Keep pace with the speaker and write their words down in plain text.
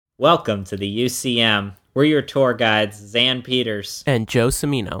Welcome to the UCM. We're your tour guides, Xan Peters. And Joe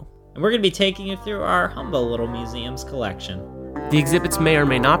Cimino. And we're going to be taking you through our humble little museum's collection. The exhibits may or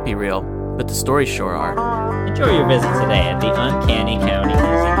may not be real, but the stories sure are. Enjoy your visit today at the Uncanny County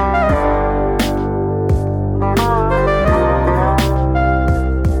Museum.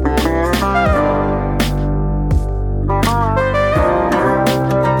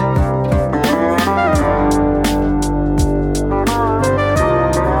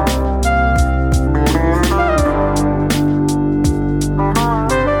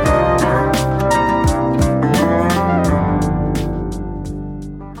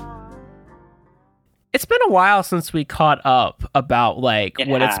 It's been a while since we caught up about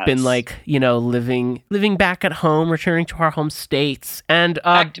it's been like, living back at home, returning to our home states, and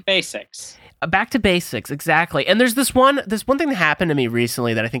back to basics. Back to basics, exactly. And there's this one thing that happened to me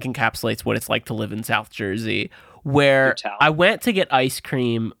recently that I think encapsulates what it's like to live in South Jersey, where I went to get ice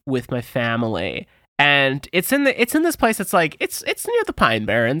cream with my family. And it's in this place. It's like it's near the Pine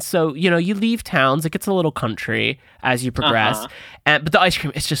Barrens, so you leave towns. It gets a little country as you progress, but the ice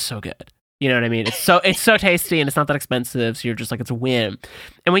cream is just so good. You know what I mean? It's so tasty and it's not that expensive. So you're just like, it's a win.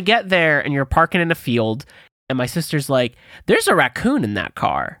 And we get there and you're parking in a field. And my sister's like, there's a raccoon in that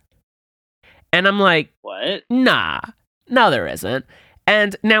car. And I'm like, what? Nah, no, there isn't.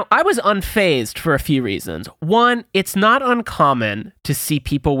 And now I was unfazed for a few reasons. One, it's not uncommon to see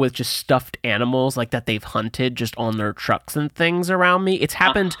people with just stuffed animals like that they've hunted just on their trucks and things around me. It's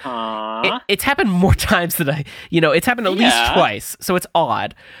happened. It's happened more times than it's happened at least twice. So it's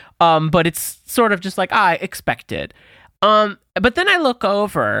odd. But it's sort of just like I expected. But then I look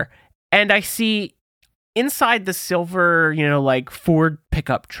over and I see inside the silver, Ford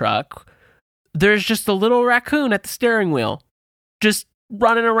pickup truck, there's just a little raccoon at the steering wheel, just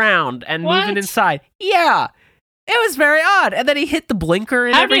running around and moving inside. Yeah, it was very odd. And then he hit the blinker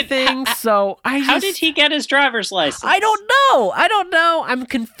and everything. How did he get his driver's license? I don't know. I'm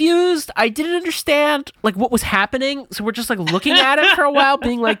confused. I didn't understand what was happening. So we're just looking at it for a while,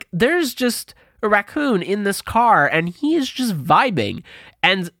 being like, there's just a raccoon in this car and he is just vibing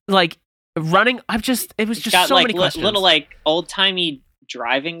and running. It was just so many questions. Little old timey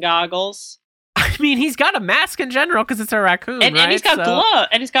driving goggles. I mean, he's got a mask in general because it's a raccoon, and he's got gloves.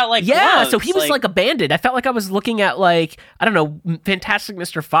 And he's got gloves. So he was like a bandit. I felt like I was looking at I don't know, Fantastic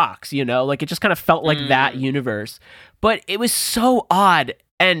Mr. Fox. It just kind of felt like that universe. But it was so odd,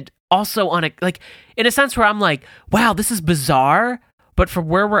 and also in a sense where I'm like, wow, this is bizarre. But for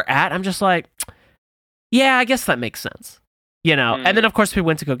where we're at, I'm just like, yeah, I guess that makes sense. And then of course we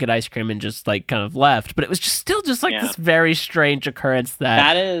went to go get ice cream and just kind of left. But it was just this very strange occurrence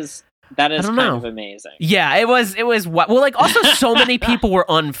that is kind of amazing. Yeah, it was also so many people were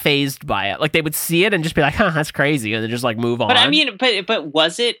unfazed by it. They would see it and just be like, huh, that's crazy, and then just move on. But I mean, but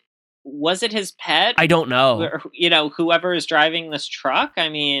was it his pet? I don't know. Whoever is driving this truck, I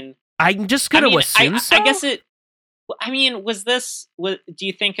mean, I'm just going to assume so. I guess it, I mean, do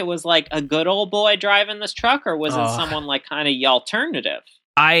you think it was a good old boy driving this truck, or was it someone kind of alternative?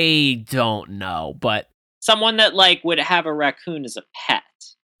 I don't know, but someone that would have a raccoon as a pet.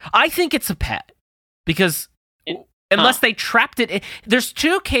 I think it's a pet because unless they trapped it, there's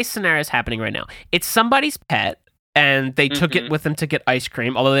two case scenarios happening right now. It's somebody's pet and they took it with them to get ice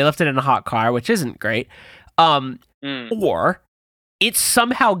cream, although they left it in a hot car, which isn't great. Or it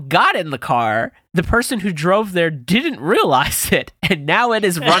somehow got in the car. The person who drove there didn't realize it, and now it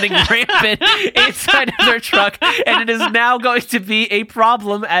is running rampant inside of their truck, and it is now going to be a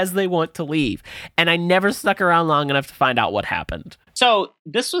problem as they want to leave. And I never stuck around long enough to find out what happened. So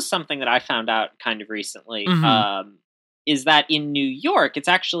this was something that I found out kind of recently, is that in New York, it's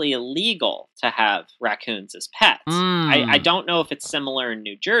actually illegal to have raccoons as pets. I don't know if it's similar in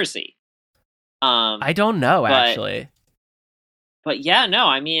New Jersey. I don't know, actually. But yeah, no,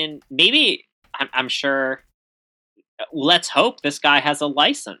 I mean, maybe, I'm sure, let's hope this guy has a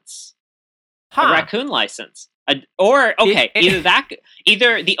license. A raccoon license. Either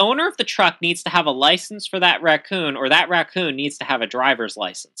the owner of the truck needs to have a license for that raccoon, or that raccoon needs to have a driver's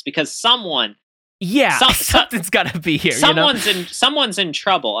license, because someone... Yeah, something's got to be here. Someone's in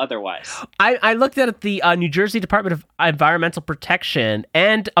trouble otherwise. I looked at the New Jersey Department of Environmental Protection,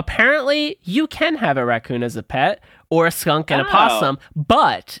 and apparently you can have a raccoon as a pet, or a skunk and a possum,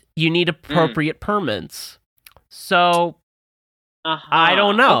 but you need appropriate permits. So, I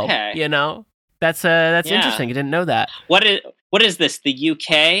don't know. Okay. That's interesting. I didn't know that. What is this? The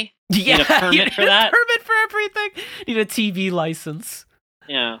UK? Yeah, need a permit for that? Permit for everything. Need a TV license.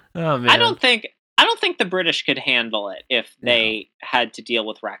 Yeah. Oh man. I don't think the British could handle it if they had to deal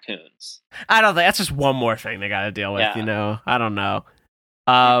with raccoons. I don't think that's just one more thing they got to deal with. I don't know.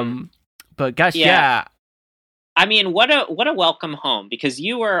 But gosh, yeah. I mean, what a welcome home, because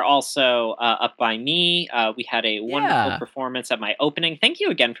you were also up by me. We had a wonderful performance at my opening. Thank you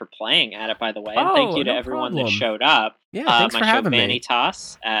again for playing at it, by the way, and thank you to everyone that showed up. Yeah, thanks for having me.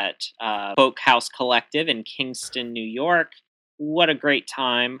 Vanitas at Folk House Collective in Kingston, New York. What a great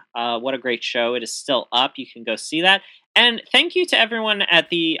time! What a great show! It is still up. You can go see that. And thank you to everyone at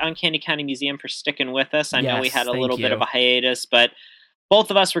the Uncanny County Museum for sticking with us. I know we had a little bit of a hiatus, but both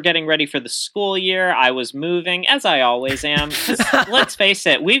of us were getting ready for the school year. I was moving, as I always am. 'Cause let's face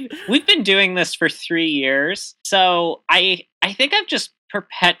it, we've been doing this for 3 years. So I think I've just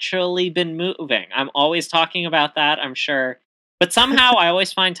perpetually been moving. I'm always talking about that, I'm sure. But somehow I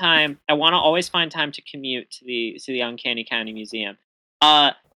always find time. I want to always find time to commute to the Uncanny County Museum.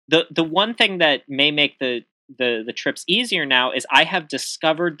 The one thing that may make the trips easier now is I have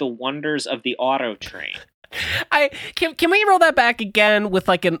discovered the wonders of the auto train. Can we roll that back again with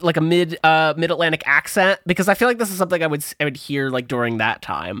like a mid Atlantic accent, because I feel like this is something I would hear like during that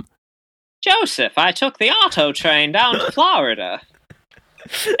time. Joseph, I took the auto train down to Florida.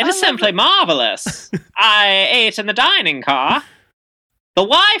 It is simply marvelous. I ate in the dining car. The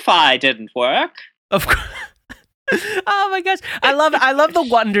Wi-Fi didn't work. Of course. Oh my gosh, I love the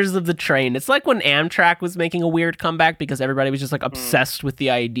wonders of the train. It's like when Amtrak was making a weird comeback because everybody was just like obsessed with the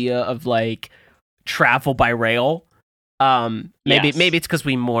idea of like travel by rail. Maybe it's because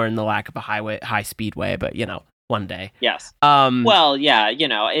we mourn the lack of a high speedway, but one day. Yes. Well, yeah,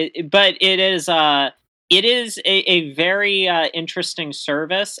 but it is a very interesting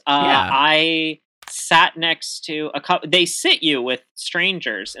service. I sat next to a couple. They sit you with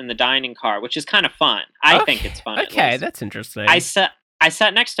strangers in the dining car, which is kind of fun. I think it's fun. Okay, that's interesting. I sat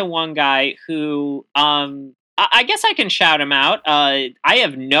next to one guy who I guess I can shout him out. I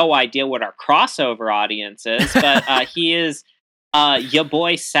have no idea what our crossover audience is, but he is ya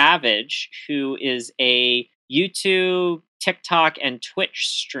boy Savage, who is a YouTube, TikTok, and Twitch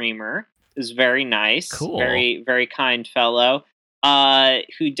streamer. Is very nice, cool, very very kind fellow.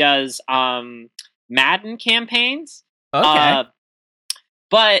 Who does Madden campaigns. Okay,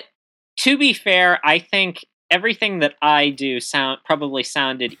 but to be fair, I think everything that I do probably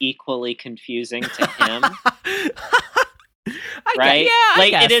sounded equally confusing to him. Right? I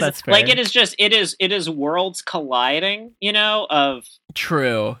guess that's fair. Like it is worlds colliding, of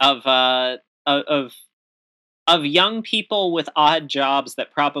true of young people with odd jobs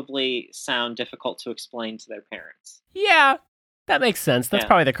that probably sound difficult to explain to their parents. Yeah, that makes sense. That's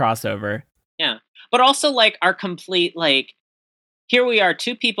probably the crossover. Yeah. But also like our complete, like, here we are,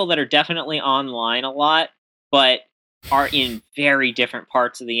 two people that are definitely online a lot, but are in very different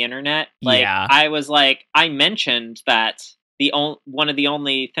parts of the internet. Like, I was like, I mentioned that one of the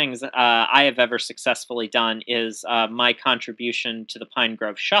only things I have ever successfully done is my contribution to the Pine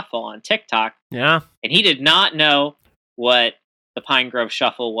Grove Shuffle on TikTok. Yeah. And he did not know what the Pine Grove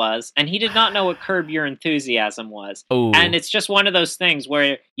Shuffle was, and he did not know what Curb Your Enthusiasm was. Ooh. And it's just one of those things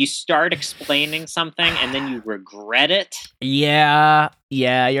where you start explaining something and then you regret it. Yeah,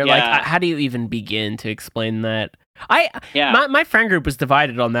 you're like, how do you even begin to explain that? My friend group was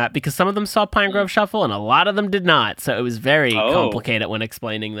divided on that because some of them saw Pine Grove Shuffle and a lot of them did not, so it was very complicated when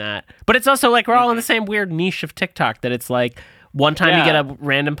explaining that. But it's also like we're all in the same weird niche of TikTok that it's like one time you get a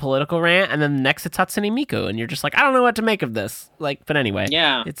random political rant and then the next it's Hatsune Miku and you're just like, I don't know what to make of this. Like, but anyway,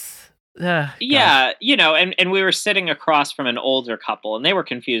 it's and we were sitting across from an older couple and they were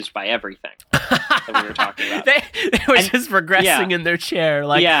confused by everything that we were talking about. they were just regressing in their chair.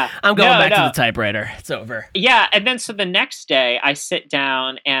 Like, I'm going back to the typewriter. It's over. Yeah. And then so the next day I sit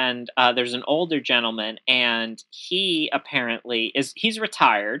down and there's an older gentleman and he apparently he's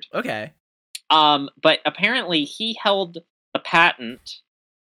retired. Okay. But apparently he held the patent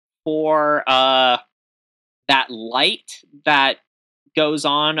for that light that goes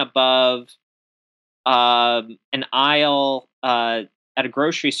on above an aisle at a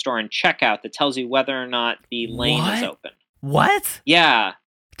grocery store in checkout that tells you whether or not the lane is open. What? Yeah.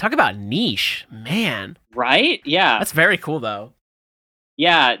 Talk about niche, man. Right? Yeah. That's very cool, though.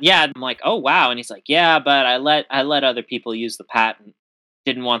 Yeah. I'm like, oh wow, and he's like, yeah, but I let other people use the patent.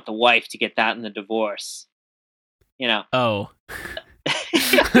 Didn't want the wife to get that in the divorce. Oh.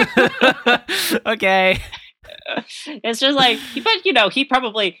 Okay. It's just like, but he's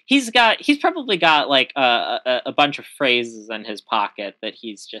probably got like a bunch of phrases in his pocket that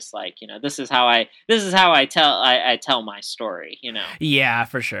he's just like, this is how I tell my story. Yeah,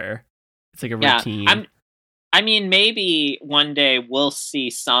 for sure. It's like a routine. I mean, maybe one day we'll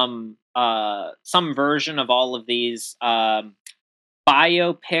see some version of all of these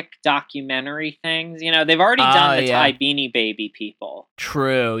biopic documentary things. You know, they've already done the yeah. Thai Beanie Baby people.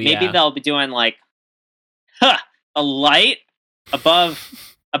 True, Maybe they'll be doing like, a light above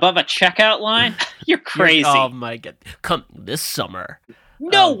a checkout line? You're crazy. Oh my God. Come this summer.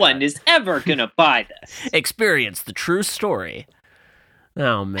 No one is ever going to buy this. Experience the true story.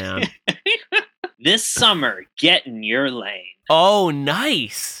 Oh, man. This summer, get in your lane. Oh,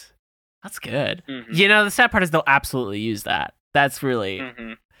 nice. That's good. Mm-hmm. You know, the sad part is they'll absolutely use that. That's really...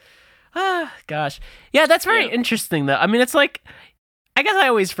 Mm-hmm. Gosh. Yeah, that's very interesting, though. I mean, it's like... I guess I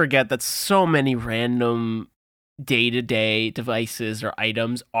always forget that so many random day-to-day devices or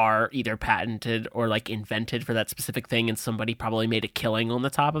items are either patented or, like, invented for that specific thing, and somebody probably made a killing on the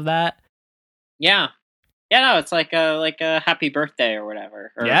top of that. Yeah. Yeah, no, it's like a happy birthday or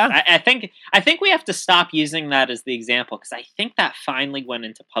whatever. Or Yeah. I think we have to stop using that as the example, because I think that finally went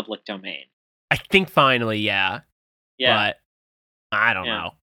into public domain. I think finally, yeah. Yeah. But I don't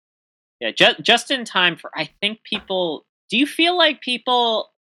know. Yeah, just in time for, I think people... Do you feel like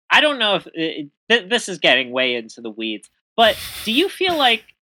people... I don't know if... this is getting way into the weeds, but do you feel like,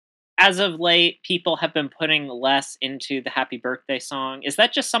 as of late, people have been putting less into the happy birthday song? Is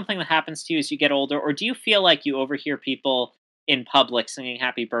that just something that happens to you as you get older, or do you feel like you overhear people in public singing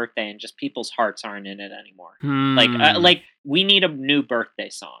happy birthday and just people's hearts aren't in it anymore? Like we need a new birthday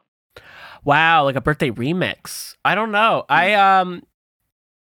song. Wow, like a birthday remix. I don't know. I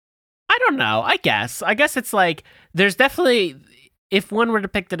don't know. I guess it's like there's definitely, if one were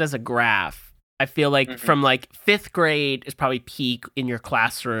depicted as a graph, I feel like from like 5th grade is probably peak in your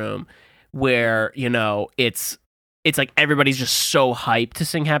classroom, where, you know, it's like everybody's just so hyped to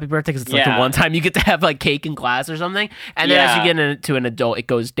sing happy birthday because it's like the one time you get to have like cake in class or something. And then as you get into an adult, it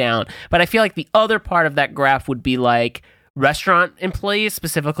goes down. But I feel like the other part of that graph would be like restaurant employees,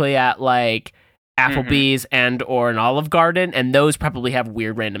 specifically at like Applebee's and or an Olive Garden, and those probably have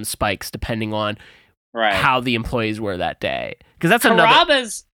weird random spikes depending on how the employees were that day. Because that's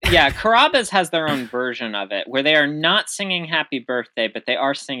Carrabba's. Carrabba's has their own version of it, where they are not singing happy birthday, but they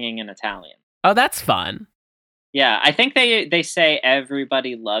are singing in Italian. Oh, that's fun. Yeah, I think they say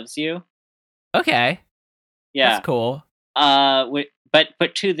everybody loves you. Okay. Yeah. That's cool.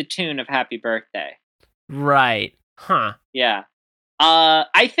 But to the tune of happy birthday. Right. Huh. Yeah.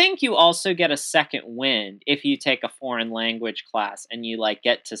 I think you also get a second wind if you take a foreign language class and you like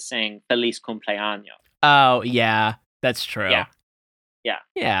get to sing Feliz Cumpleaños. Oh, yeah. That's true. Yeah.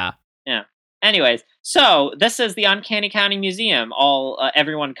 Anyways, so this is the Uncanny County Museum.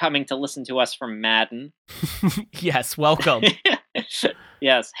 Everyone coming to listen to us from Madden. Yes, welcome.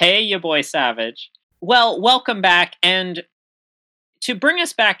 Yes. Hey, you boy Savage. Well, welcome back. And to bring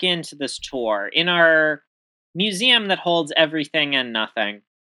us back into this tour, in our museum that holds everything and nothing,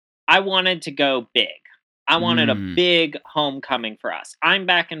 I wanted to go big. I wanted a big homecoming for us. I'm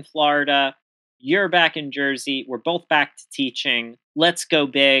back in Florida. You're back in Jersey. We're both back to teaching. Let's go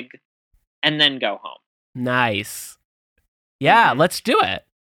big and then go home. Nice. Yeah, let's do it.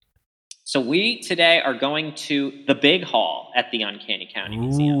 So we today are going to the big hall at the Uncanny County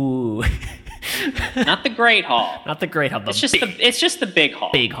Museum. Ooh. Not the Great Hall. Not the Great Hall. It's just the big hall.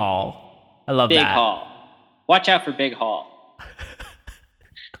 Big hall. I love big that. Big hall. Watch out for Big Hall.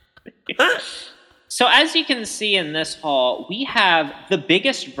 So as you can see in this hall, we have the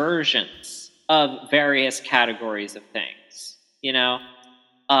biggest versions of various categories of things. You know,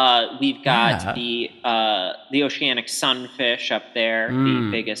 we've got the oceanic sunfish up there, the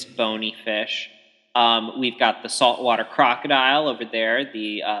biggest bony fish. We've got the saltwater crocodile over there,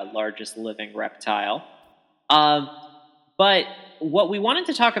 the largest living reptile. But what we wanted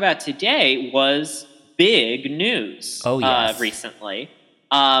to talk about today was big news recently.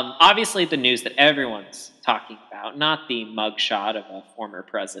 Obviously, the news that everyone's talking about, not the mugshot of a former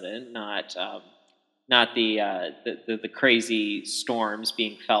president, not the crazy storms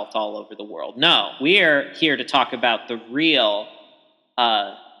being felt all over the world. No, we are here to talk about the real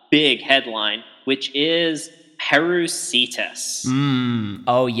big headline, which is Perucetus.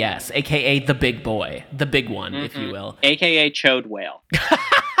 Oh, yes. AKA the big boy. The big one, if you will. AKA chode whale.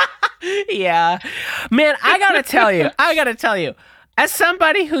 Yeah. Man, I gotta tell you, as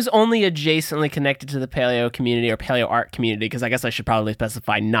somebody who's only adjacently connected to the paleo community or paleo art community, because I guess I should probably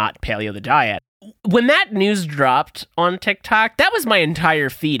specify not paleo the diet, when that news dropped on TikTok, that was my entire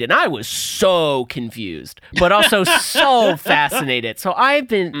feed, and I was so confused, but also so fascinated. So I've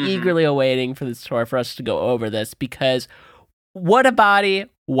been eagerly awaiting for this tour for us to go over this, because what a body,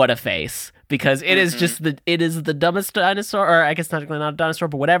 what a face. Because it is just it is the dumbest dinosaur, or I guess technically not a dinosaur,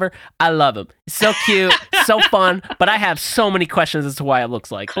 but whatever. I love him. So cute, so fun, but I have so many questions as to why it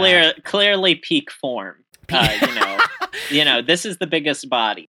looks like that. Clearly peak form. This is the biggest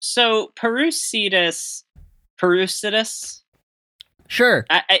body. So Perucetus. Sure.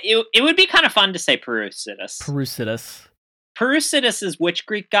 It would be kind of fun to say Perucetus. Perucetus is which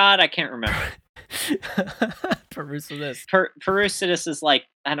Greek god? I can't remember. Perucetus. Perucetus is like,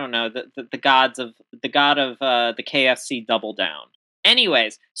 I don't know, the god of the KFC Double Down.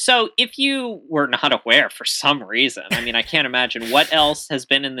 Anyways, so if you were not aware for some reason, I mean, I can't imagine what else has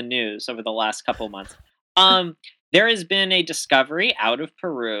been in the news over the last couple of months. There has been a discovery out of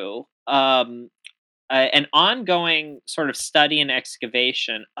Peru, an ongoing sort of study and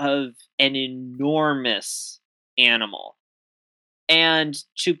excavation of an enormous animal. And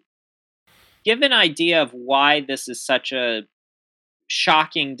to give an idea of why this is such a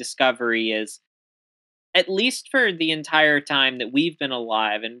shocking discovery is, at least for the entire time that we've been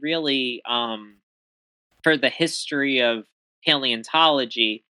alive, and really for the history of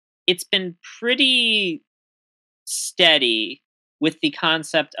paleontology, it's been pretty steady with the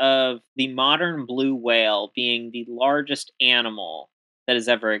concept of the modern blue whale being the largest animal that has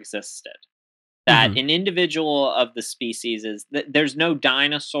ever existed. That an individual of the species there's no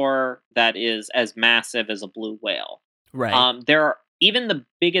dinosaur that is as massive as a blue whale. Right. There are even the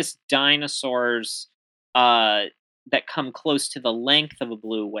biggest dinosaurs that come close to the length of a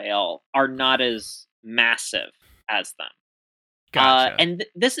blue whale are not as massive as them. Gotcha. And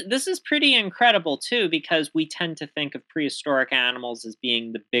this is pretty incredible too, because we tend to think of prehistoric animals as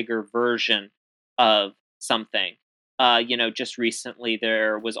being the bigger version of something. Just recently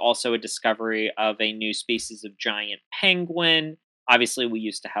there was also a discovery of a new species of giant penguin. Obviously, we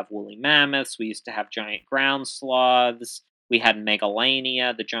used to have woolly mammoths. We used to have giant ground sloths. We had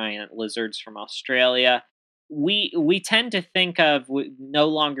Megalania, the giant lizards from Australia. We tend to think of no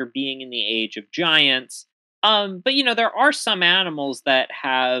longer being in the age of giants. But there are some animals that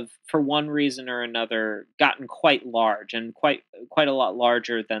have, for one reason or another, gotten quite large and quite a lot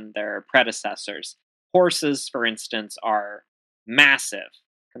larger than their predecessors. Horses, for instance, are massive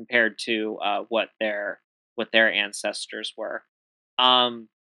compared to what their ancestors were. And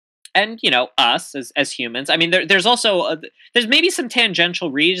us as humans. I mean, there's also there's maybe some tangential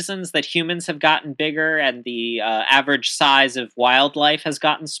reasons that humans have gotten bigger and the average size of wildlife has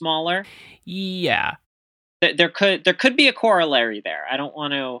gotten smaller. Yeah. There could be a corollary there. I don't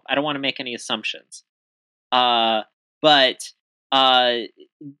want to make any assumptions. But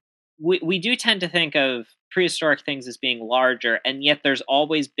we do tend to think of prehistoric things as being larger, and yet there's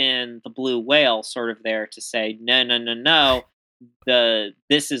always been the blue whale sort of there to say, no.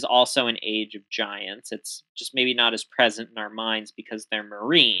 This is also an age of giants. It's just maybe not as present in our minds because they're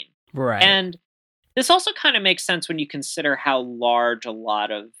marine. Right. And this also kind of makes sense when you consider how large a lot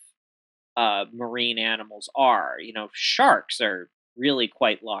of marine animals are. Sharks are really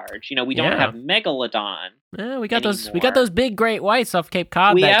quite large. We don't have megalodon. Yeah, we got those big great whites off Cape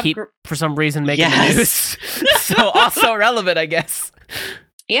Cod that keep for some reason making the news. So also relevant, I guess.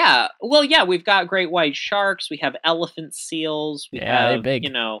 Yeah. Well, yeah, we've got great white sharks, we have elephant seals, we have they're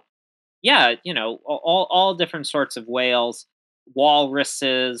big. All different sorts of whales,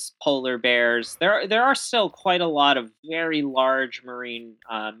 walruses, polar bears. There are still quite a lot of very large marine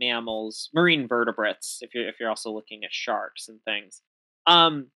mammals, marine vertebrates, if you're also looking at sharks and things.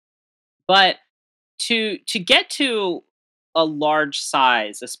 But to get to a large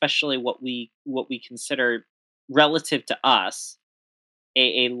size, especially what we consider relative to us,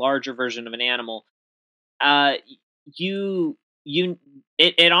 a larger version of an animal, it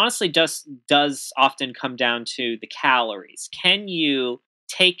honestly just does often come down to the calories. Can you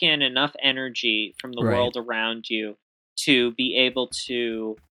take in enough energy from the world around you to be able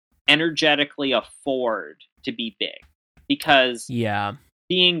to energetically afford to be big? Because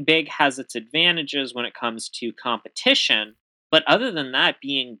being big has its advantages when it comes to competition, but other than that,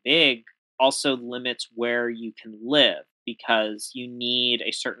 being big also limits where you can live, because you need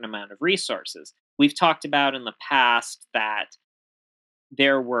a certain amount of resources. We've talked about in the past that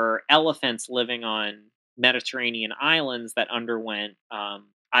there were elephants living on Mediterranean islands that underwent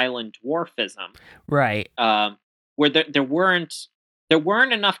island dwarfism, right? Where there weren't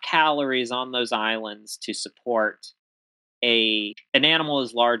enough calories on those islands to support an animal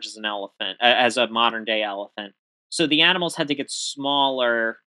as large as an elephant, as a modern day elephant. So the animals had to get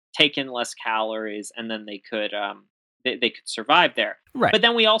smaller, take in less calories, and then they could survive there. Right. But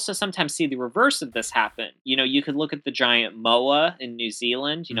then we also sometimes see the reverse of this happen. You could look at the giant moa in New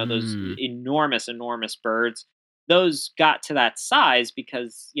Zealand, those enormous birds. Those got to that size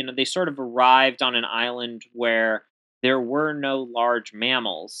because, they sort of arrived on an island where there were no large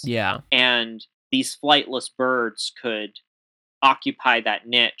mammals. Yeah. And these flightless birds could occupy that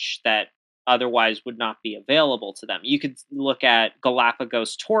niche that otherwise would not be available to them. You could look at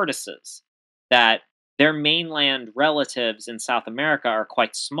Galapagos tortoises, that their mainland relatives in South America are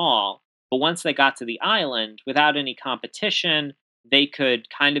quite small, but once they got to the island, without any competition, they could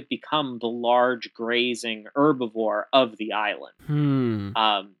kind of become the large grazing herbivore of the island.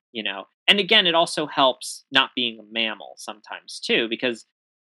 And again, it also helps not being a mammal sometimes too, because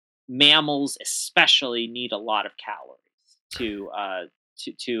mammals especially need a lot of calories to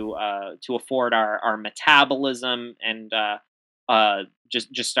afford our metabolism and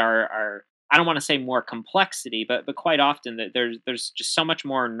just our I don't want to say more complexity, but quite often that there's just so much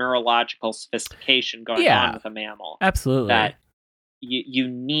more neurological sophistication going on with a mammal. Absolutely. That you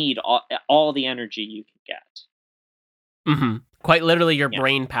need all the energy you can get. Mm-hmm. Quite literally, your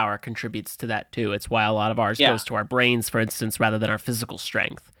brain power contributes to that too. It's why a lot of ours goes to our brains, for instance, rather than our physical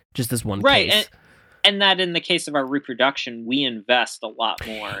strength. Just as one case. And that in the case of our reproduction, we invest a lot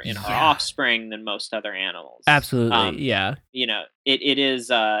more in our offspring than most other animals. Absolutely, It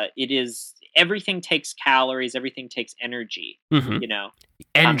is everything takes calories, everything takes energy.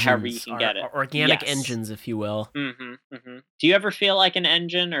 Engines, however you can get it. Organic engines, if you will. Do you ever feel like an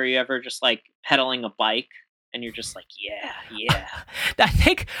engine, or are you ever just like pedaling a bike and you're just like, yeah?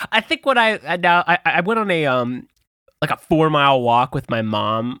 I think when I went on a like a 4-mile walk with my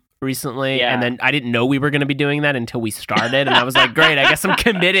mom recently, and then I didn't know we were going to be doing that until we started, and I was like, great, I guess I'm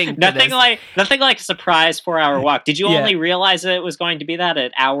committing to nothing this. like a surprise 4-hour walk. Did you only realize that it was going to be that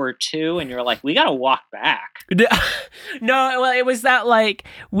at hour 2, and you're like, we got to walk back? No, well, it was that like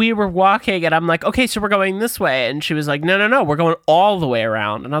we were walking, and I'm like, okay, so we're going this way, and she was like, no, we're going all the way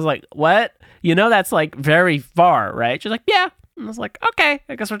around, and I was like, what? That's like very far, right? She's like, yeah. And I was like, okay,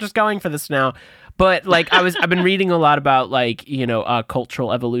 I guess we're just going for this now. But like I've been reading a lot about like,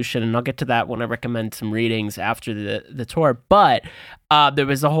 cultural evolution, and I'll get to that when I recommend some readings after the tour. But there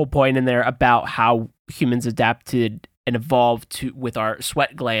was a whole point in there about how humans adapted and evolved with our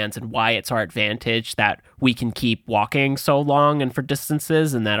sweat glands, and why it's our advantage that we can keep walking so long and for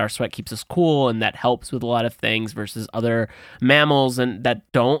distances, and that our sweat keeps us cool, and that helps with a lot of things versus other mammals and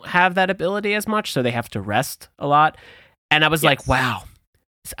that don't have that ability as much, so they have to rest a lot. And I was like, wow,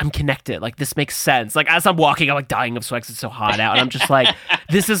 I'm connected. Like, this makes sense. Like, as I'm walking, I'm like dying of sweat because it's so hot out. And I'm just like,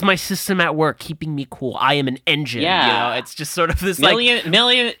 this is my system at work, keeping me cool. I am an engine. Yeah. It's just sort of this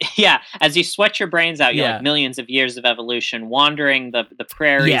million. Yeah. As you sweat your brains out, you're like millions of years of evolution, wandering the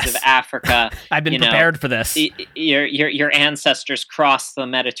prairies of Africa. I've been prepared for this. Your ancestors crossed the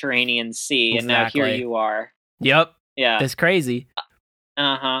Mediterranean Sea, and now here you are. Yep. Yeah. It's crazy.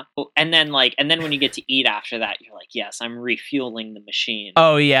 And then when you get to eat after that, you're like, yes, I'm refueling the machine.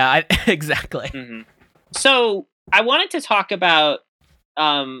 Oh yeah, exactly. Mm-hmm. So I wanted to talk about,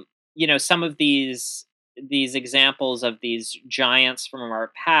 some of these examples of these giants from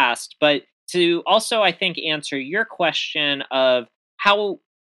our past, but to also, I think, answer your question of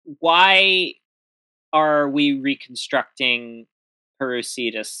why are we reconstructing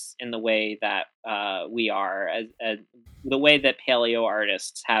Perucetus in the way that we are, as the way that paleo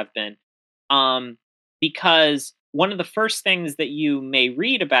artists have been, because one of the first things that you may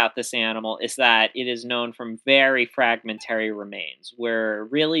read about this animal is that it is known from very fragmentary remains. We're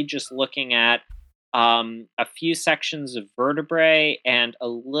really just looking at a few sections of vertebrae and a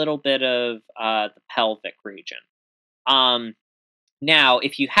little bit of the pelvic region. Now,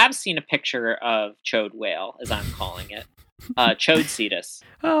 if you have seen a picture of chode whale, as I'm calling it, Chodecetus.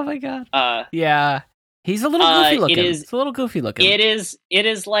 Oh my god. Yeah. He's a little goofy looking. It's a little goofy looking. It is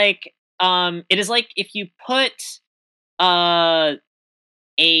like if you put a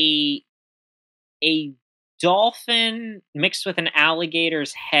dolphin mixed with an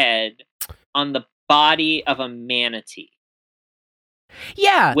alligator's head on the body of a manatee.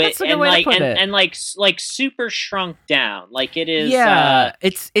 Yeah, that's a good way to put it. And like super shrunk down. Like it is. Yeah,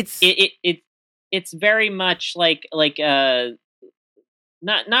 it's very much like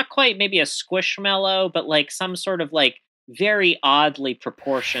not quite maybe a squishmallow, but like some sort of like very oddly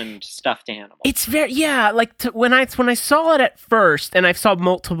proportioned stuffed animal. It's very when I saw it at first, and I saw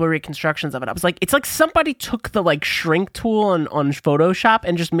multiple reconstructions of it, I was like, it's like somebody took the like shrink tool on Photoshop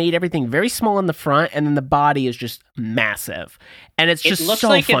and just made everything very small in the front, and then the body is just massive, and it's just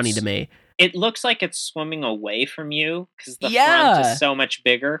so funny to me. It looks like it's swimming away from you because the front is so much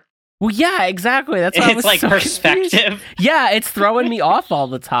bigger. Well, yeah, exactly. That's why it's like so perspective. Confused. Yeah, it's throwing me off all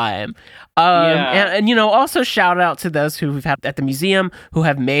the time. And also shout out to those who we've had at the museum who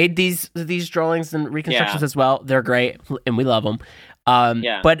have made these drawings and reconstructions as well. They're great, and we love them.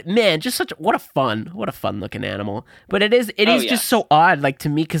 But man, just what a fun looking animal. But it is just so odd, like to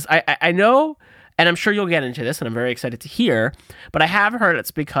me, because I know and I'm sure you'll get into this, and I'm very excited to hear, but I have heard it's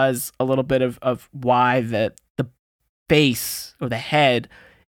because a little bit of why the face or the head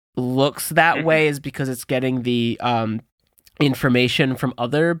looks that way is because it's getting the information from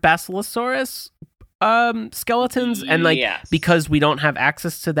other Basilosaurus skeletons, and because we don't have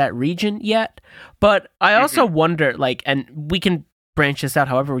access to that region yet. But I also wonder, and we can branch this out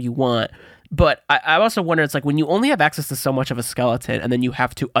however you want, but I also wonder, it's like when you only have access to so much of a skeleton and then you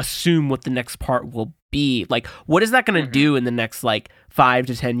have to assume what the next part will be, what is that going to do in the next 5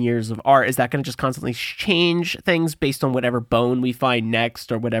 to 10 years of art? Is that going to just constantly change things based on whatever bone we find next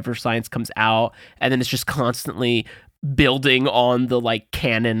or whatever science comes out, and then it's just constantly building on the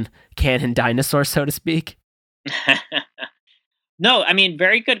canon dinosaur, so to speak? No, I mean,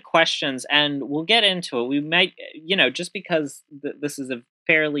 very good questions, and we'll get into it. We might, just because this is a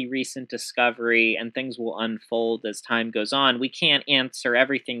fairly recent discovery and things will unfold as time goes on, we can't answer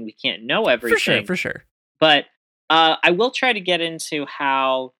everything. We can't know everything. For sure. But I will try to get into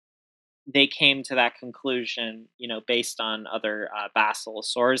how they came to that conclusion, based on other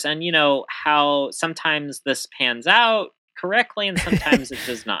basilosaurs, and, how sometimes this pans out correctly and sometimes it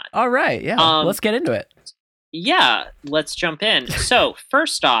does not. All right. Yeah. Let's get into it. Yeah, let's jump in. So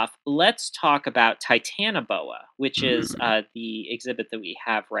first off, let's talk about Titanoboa, which is the exhibit that we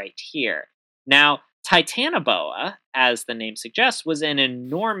have right here. Now, Titanoboa, as the name suggests, was an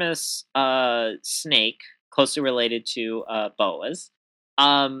enormous snake closely related to boas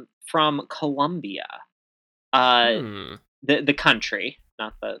from Colombia, the country,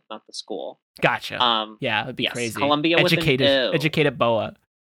 not the school. Gotcha. Yeah, it'd be crazy. Colombia, educated boa.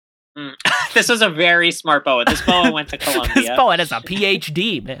 This was a very smart boa. This boa went to Colombia. This boa has a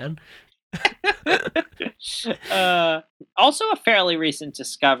PhD, man. Also a fairly recent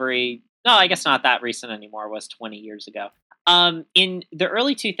discovery. No, I guess not that recent anymore. It was 20 years ago. In the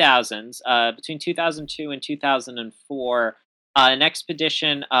early 2000s, between 2002 and 2004, an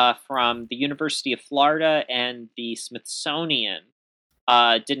expedition from the University of Florida and the Smithsonian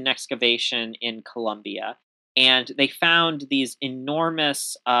did an excavation in Colombia. And they found these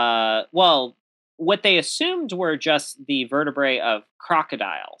enormous, what they assumed were just the vertebrae of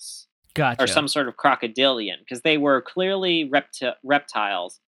crocodiles. Gotcha. Or some sort of crocodilian, because they were clearly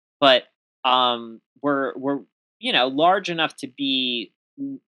reptiles, but were large enough to be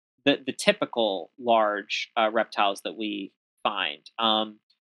the typical large reptiles that we find.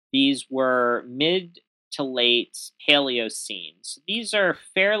 These were mid to late Paleocene. So these are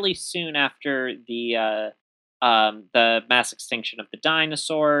fairly soon after the mass extinction of the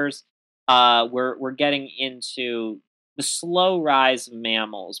dinosaurs. We're getting into the slow rise of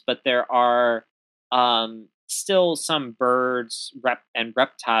mammals, but there are still some birds and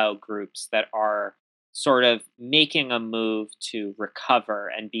reptile groups that are sort of making a move to recover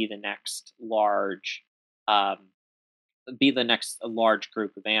and be the next large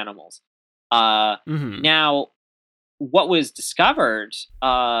group of animals. Now, what was discovered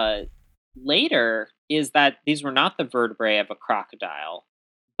later is that these were not the vertebrae of a crocodile,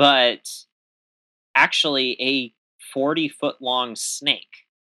 but actually a 40-foot long snake.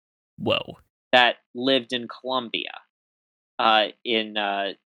 Whoa! That lived in Colombia during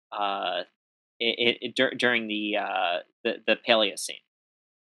the Paleocene,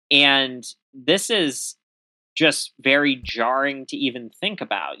 and this is just very jarring to even think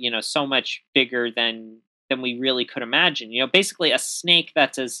about. So much bigger than we really could imagine. Basically a snake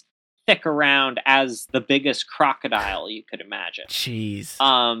that's as thick around as the biggest crocodile you could imagine. Jeez.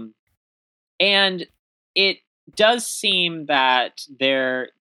 And it does seem that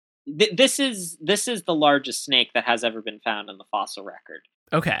this is the largest snake that has ever been found in the fossil record.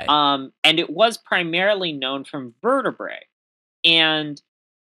 Okay. And it was primarily known from vertebrae. And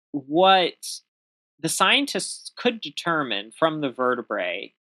what the scientists could determine from the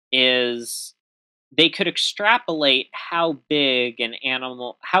vertebrae is they could extrapolate how big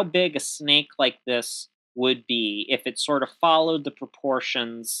a snake like this would be if it sort of followed the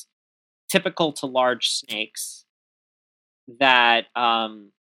proportions typical to large snakes that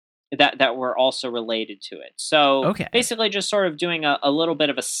were also related to it. So basically just sort of doing a little bit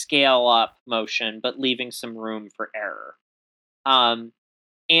of a scale up motion, but leaving some room for error.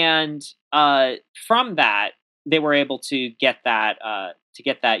 And from that, they were able to get that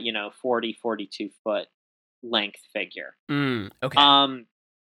 40, 42 foot length figure. Okay.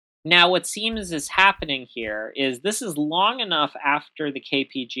 Now, what seems is happening here is this is long enough after the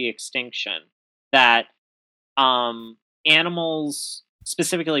KPG extinction that animals,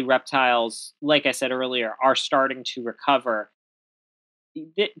 specifically reptiles, like I said earlier, are starting to recover.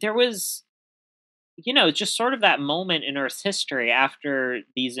 There was, just sort of that moment in Earth's history after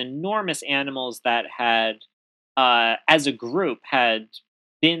these enormous animals that had, as a group, had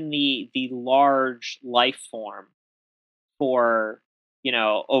been the large life form for,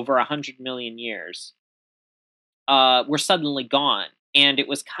 over 100 million years, were suddenly gone. And it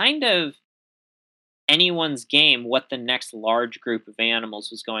was kind of anyone's game what the next large group of animals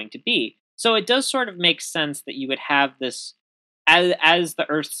was going to be. So it does sort of make sense that you would have this, as the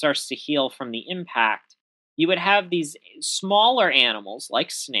Earth starts to heal from the impact, you would have these smaller animals like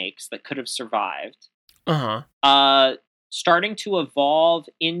snakes that could have survived, starting to evolve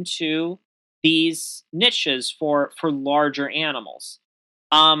into these niches for larger animals.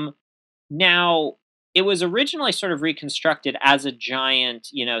 Now, it was originally sort of reconstructed as a giant,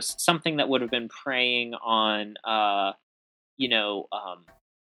 something that would have been preying on,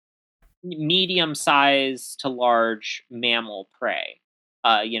 medium size to large mammal prey.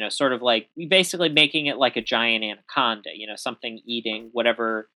 Sort of like basically making it like a giant anaconda, something eating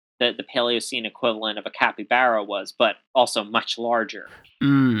whatever the Paleocene equivalent of a capybara was, but also much larger.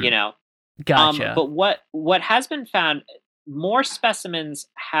 Gotcha. But what has been found, more specimens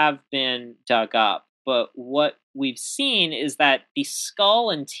have been dug up, but what we've seen is that the skull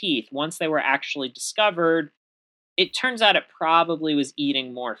and teeth, once they were actually discovered, it turns out it probably was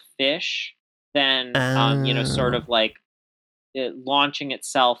eating more fish than, sort of like launching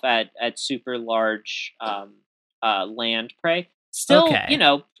itself at super large land prey. Still, Okay.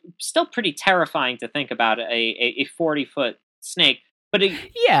 Still pretty terrifying to think about a 40-foot snake. But,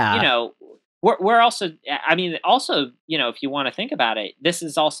 Yeah. we're also, if you want to think about it, this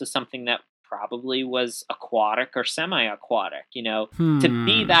is also something that probably was aquatic or semi-aquatic,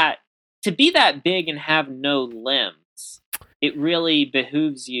 to be that big and have no limbs. It really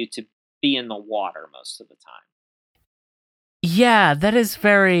behooves you to be in the water most of the time. Yeah, that is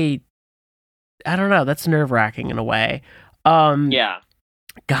very, I don't know, that's nerve-wracking in a way. Yeah.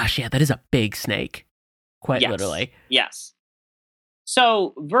 Gosh, yeah, that is a big snake. Quite Yes. literally. Yes.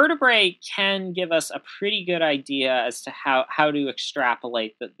 So vertebrae can give us a pretty good idea as to how to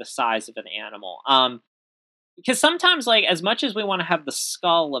extrapolate the size of an animal. Because sometimes, like, as much as we want to have the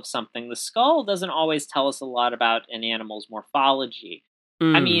skull of something, the skull doesn't always tell us a lot about an animal's morphology.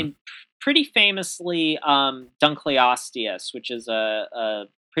 I mean, pretty famously, Dunkleosteus, which is a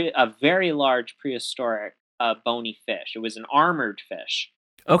very large prehistoric bony fish. It was an armored fish.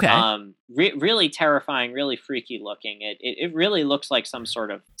 Okay. Really terrifying, really freaky looking. It really looks like some sort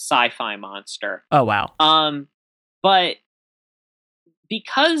of sci-fi monster. Oh, wow. But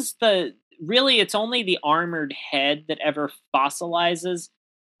because it's only the armored head that ever fossilizes,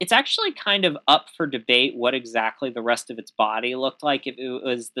 it's actually kind of up for debate what exactly the rest of its body looked like. If it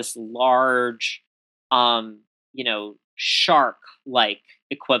was this large, shark-like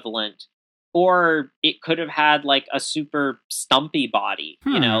equivalent, or it could have had like a super stumpy body,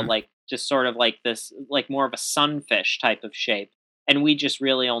 like just sort of like this, like more of a sunfish type of shape. And we just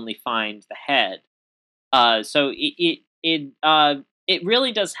really only find the head. So it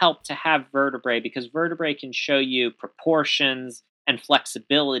really does help to have vertebrae, because vertebrae can show you proportions and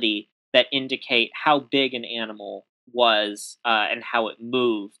flexibility that indicate how big an animal was and how it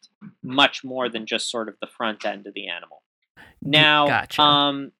moved, much more than just sort of the front end of the animal. Now,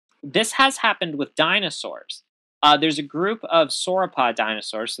 Gotcha. This has happened with dinosaurs. There's a group of sauropod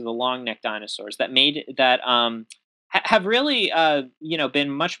dinosaurs, so the long-necked dinosaurs, that have really, been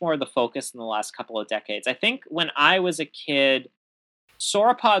much more the focus in the last couple of decades. I think when I was a kid,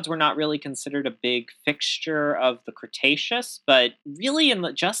 sauropods were not really considered a big fixture of the Cretaceous, but really in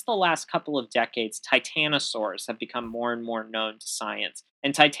just the last couple of decades, titanosaurs have become more and more known to science.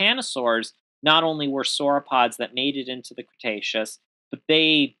 And titanosaurs not only were sauropods that made it into the Cretaceous, but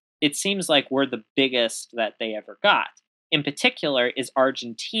it seems like were the biggest that they ever got. In particular is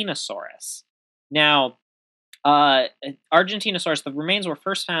Argentinosaurus. Now, Argentinosaurus, the remains were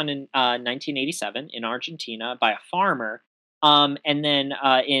first found in 1987 in Argentina by a farmer. And then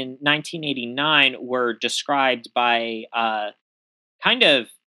in 1989 were described by kind of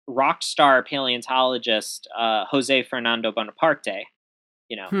rock star paleontologist Jose Fernando Bonaparte.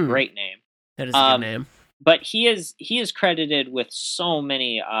 Great name. That is a good name. But he is credited with so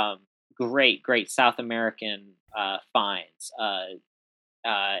many great South American finds,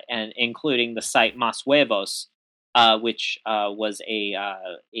 and including the site Mas Huevos, which was a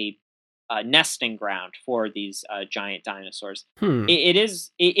nesting ground for these giant dinosaurs.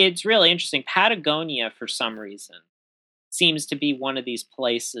 It's really interesting. Patagonia, for some reason, seems to be one of these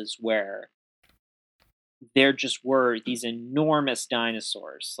places where there just were these enormous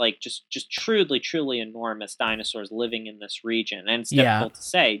dinosaurs, like just truly enormous dinosaurs living in this region. And it's difficult to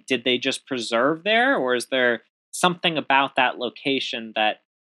say, did they just preserve there, or is there something about that location that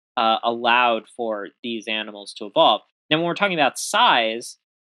allowed for these animals to evolve? Now, when we're talking about size,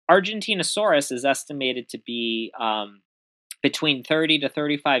 Argentinosaurus is estimated to be between 30 to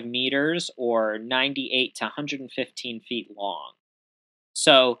 35 meters or 98 to 115 feet long.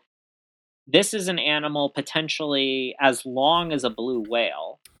 So this is an animal potentially as long as a blue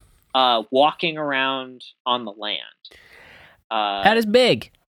whale, walking around on the land. That is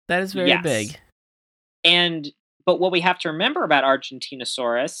big. That is very big. But what we have to remember about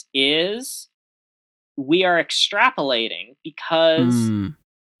Argentinosaurus is we are extrapolating because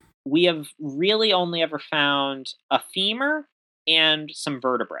we have really only ever found a femur and some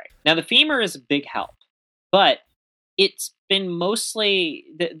vertebrae. Now, the femur is a big help, but it's been mostly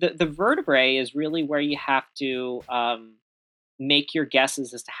the vertebrae is really where you have to make your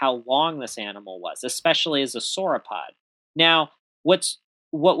guesses as to how long this animal was, especially as a sauropod. Now, what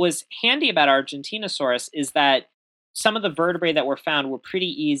was handy about Argentinosaurus is that some of the vertebrae that were found were pretty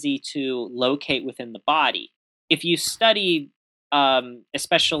easy to locate within the body. If you study,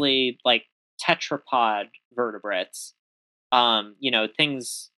 especially like tetrapod vertebrates,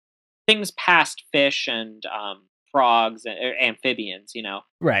 things past fish and frogs and amphibians,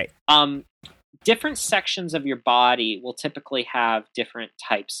 right. Different sections of your body will typically have different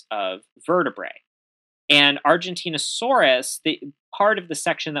types of vertebrae. And Argentinosaurus, the part of the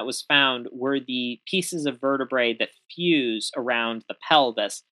section that was found were the pieces of vertebrae that fuse around the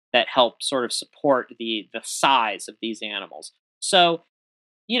pelvis that help sort of support the size of these animals. So,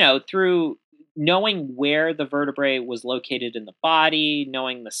 through knowing where the vertebrae was located in the body,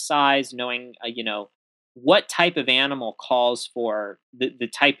 knowing the size, knowing, what type of animal calls for the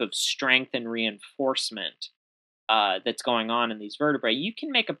type of strength and reinforcement that's going on in these vertebrae, you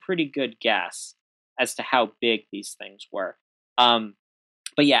can make a pretty good guess as to how big these things were.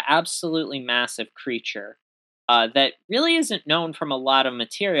 But yeah, absolutely massive creature that really isn't known from a lot of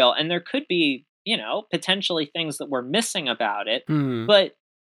material. And there could be, potentially things that we're missing about it. But,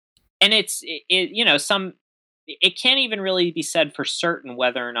 and it can't even really be said for certain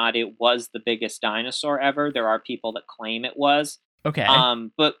whether or not it was the biggest dinosaur ever. There are people that claim it was. Okay.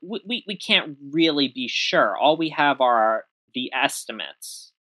 But we can't really be sure. All we have are the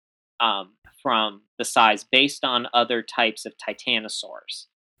estimates from the size based on other types of titanosaurs.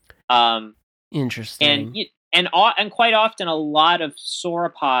 Interesting. And quite often, a lot of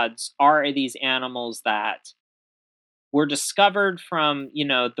sauropods are these animals that were discovered from,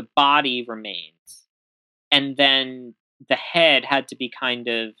 the body remains. And then the head had to be kind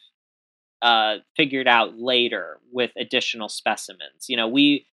of figured out later with additional specimens.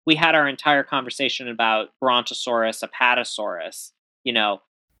 We had our entire conversation about Brontosaurus, Apatosaurus.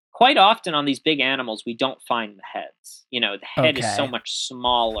 Quite often on these big animals, we don't find the heads. The head is so much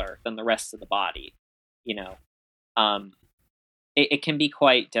smaller than the rest of the body. It can be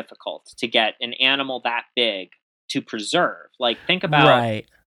quite difficult to get an animal that big to preserve. Like, think about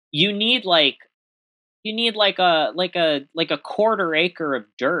you need a quarter acre of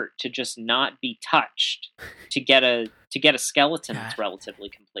dirt to just not be touched to get a skeleton that's relatively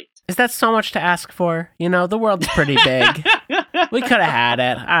complete. Is that so much to ask for? The world's pretty big. We could have had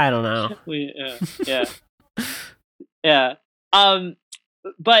it. I don't know. Yeah.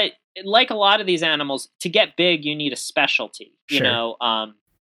 But like a lot of these animals, to get big, you need a specialty. Sure.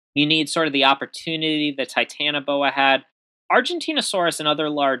 You need sort of the opportunity that Titanoboa had. Argentinosaurus and other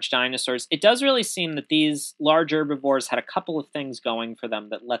large dinosaurs, it does really seem that these large herbivores had a couple of things going for them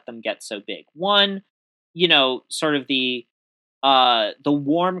that let them get so big. One, sort of the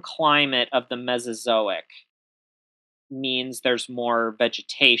warm climate of the Mesozoic means there's more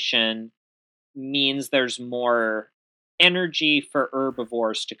vegetation, means there's more energy for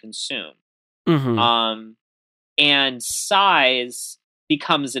herbivores to consume. Mm-hmm. And size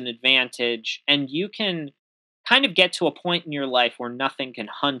becomes an advantage, and you can kind of get to a point in your life where nothing can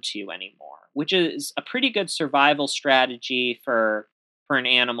hunt you anymore, which is a pretty good survival strategy for an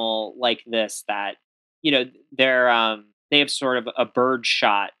animal like this that, they have sort of a bird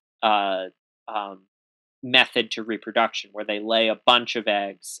shot method to reproduction where they lay a bunch of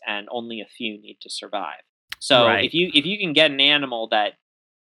eggs and only a few need to survive. So if you can get an animal that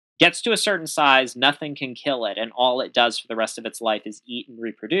gets to a certain size, nothing can kill it, and all it does for the rest of its life is eat and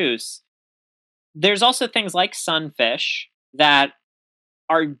reproduce. There's also things like sunfish that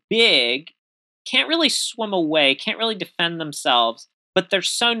are big, can't really swim away, can't really defend themselves, but they're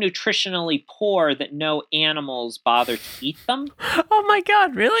so nutritionally poor that no animals bother to eat them. Oh my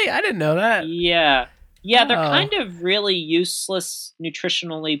god, really? I didn't know that. Yeah. Yeah, they're kind of really useless,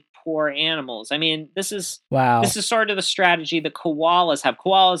 nutritionally poor animals. I mean, this is sort of the strategy the koalas have.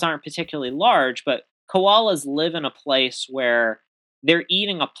 Koalas aren't particularly large, but koalas live in a place where they're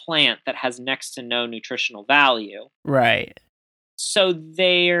eating a plant that has next to no nutritional value. Right. So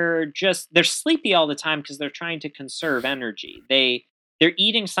they're sleepy all the time because they're trying to conserve energy. They're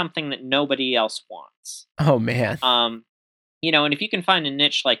eating something that nobody else wants. Oh man. And if you can find a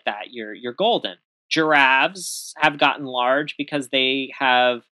niche like that, you're golden. Giraffes have gotten large because a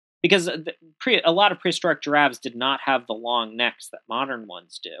lot of prehistoric giraffes did not have the long necks that modern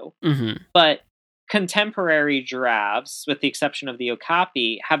ones do. Mm-hmm. But contemporary giraffes, with the exception of the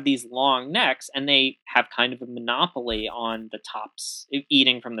okapi, have these long necks, and they have kind of a monopoly on the tops,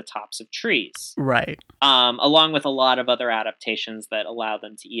 eating from the tops of trees. Right. Along with a lot of other adaptations that allow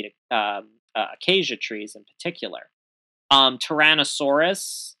them to eat acacia trees in particular.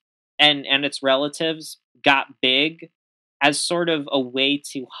 Tyrannosaurus and its relatives got big as sort of a way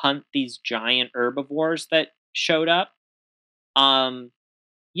to hunt these giant herbivores that showed up.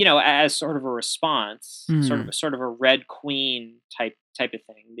 As sort of a response, sort of a Red Queen type of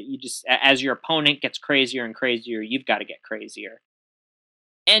thing, that you just, as your opponent gets crazier and crazier, you've got to get crazier.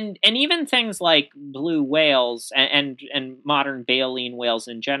 And even things like blue whales and modern baleen whales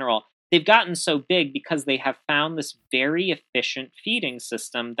in general, they've gotten so big because they have found this very efficient feeding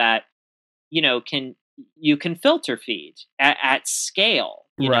system that, you can filter feed at scale.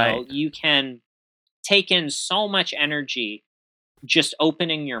 You can take in so much energy just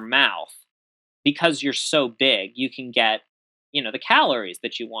opening your mouth. Because you're so big, you can get, the calories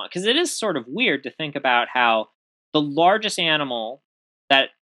that you want. Because it is sort of weird to think about how the largest animal that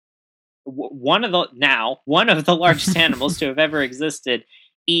one of the largest animals to have ever existed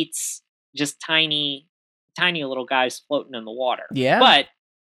eats just tiny little guys floating in the water. Yeah. But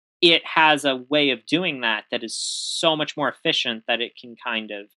it has a way of doing that is so much more efficient that it can kind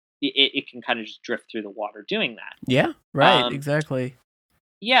of just drift through the water doing that. Yeah, right, exactly.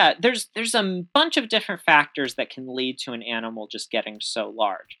 Yeah, there's a bunch of different factors that can lead to an animal just getting so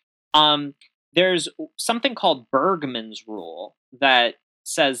large. There's something called Bergman's rule that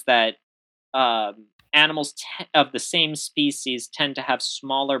says that animals of the same species tend to have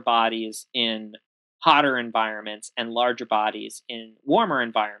smaller bodies in hotter environments and larger bodies in warmer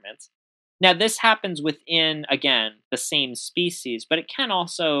environments. Now, this happens within, again, the same species, but it can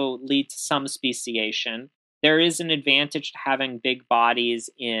also lead to some speciation. There is an advantage to having big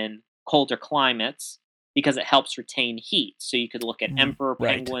bodies in colder climates because it helps retain heat. So you could look at emperor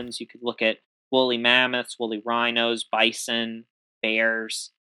penguins, you could look at woolly mammoths, woolly rhinos, bison,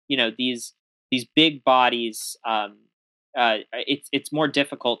 bears. These big bodies, it's more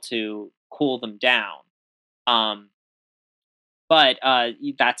difficult to cool them down. But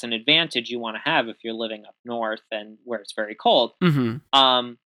that's an advantage you want to have if you're living up north and where it's very cold.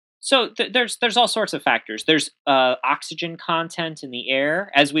 Mm-hmm. So there's all sorts of factors. There's oxygen content in the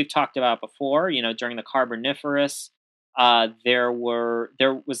air, as we've talked about before. During the Carboniferous, there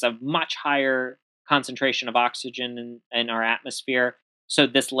was a much higher concentration of oxygen in our atmosphere. So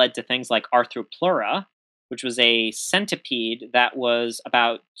this led to things like Arthropleura, which was a centipede that was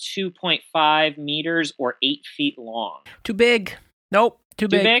about 2.5 meters or 8 feet long. Too big. Nope. Too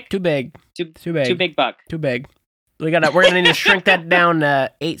big. Too big. Too big buck. Too big. We're gonna need to shrink that down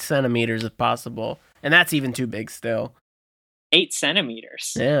to 8 centimeters if possible, and that's even too big still. 8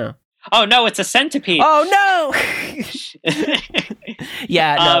 centimeters. Yeah. Oh no, it's a centipede. Oh no.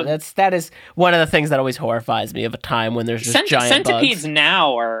 Yeah, no, that is one of the things that always horrifies me of a time when there's just giant centipedes bugs.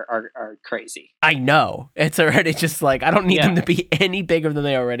 Now are crazy. I know. It's already just like, I don't need them to be any bigger than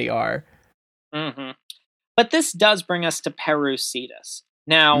they already are. Mm-hmm. But this does bring us to Perucetus.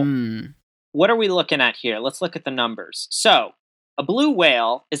 Now, what are we looking at here? Let's look at the numbers. So, a blue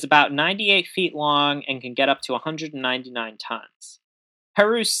whale is about 98 feet long and can get up to 199 tons.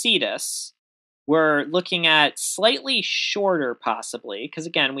 Perucetus, we're looking at slightly shorter, possibly, because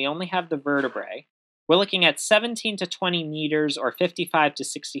again, we only have the vertebrae. We're looking at 17 to 20 meters or 55 to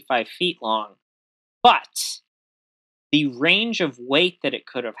 65 feet long. But the range of weight that it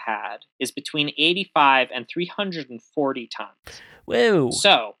could have had is between 85 and 340 tons. Whoa.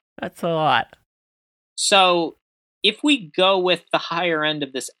 So, that's a lot. So, if we go with the higher end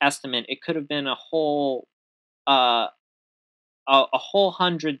of this estimate, it could have been a whole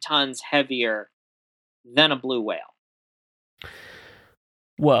 100 tons heavier than a blue whale.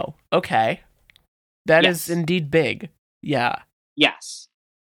 Whoa. Okay. That is indeed big. Yeah. Yes.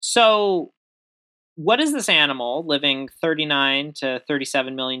 So, what is this animal living 39 to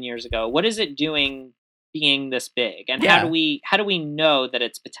 37 million years ago? What is it doing being this big? And how do we know that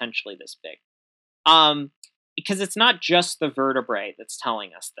it's potentially this big? Because it's not just the vertebrae that's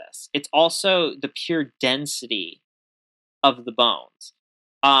telling us this. It's also the pure density of the bones.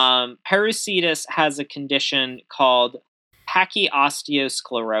 Perucetus has a condition called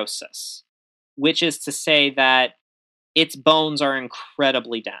pachyosteosclerosis, which is to say that its bones are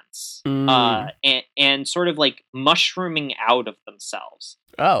incredibly dense and sort of like mushrooming out of themselves.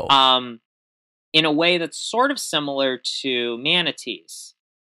 Oh. In a way that's sort of similar to manatees.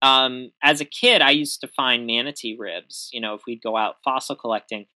 As a kid, I used to find manatee ribs, if we'd go out fossil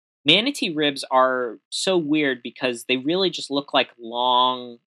collecting. Manatee ribs are so weird because they really just look like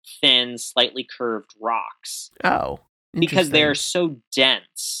long, thin, slightly curved rocks. Oh. Because they're so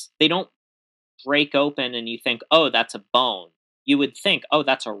dense. They don't break open and you think, oh, that's a bone. You would think, oh,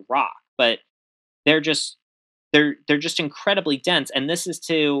 that's a rock. But they're just incredibly dense. And this is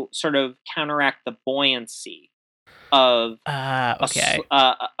to sort of counteract the buoyancy of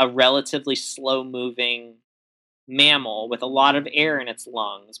a relatively slow-moving mammal with a lot of air in its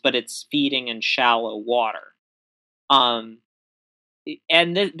lungs, but it's feeding in shallow water. And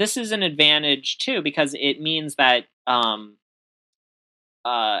this is an advantage too, because it means that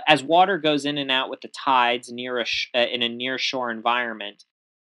as water goes in and out with the tides in a near-shore environment,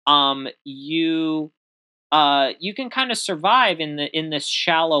 you can kind of survive in this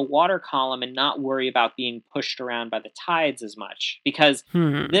shallow water column and not worry about being pushed around by the tides as much, because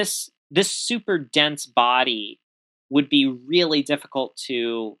this super dense body would be really difficult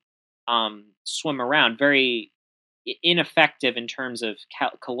to swim around, very ineffective in terms of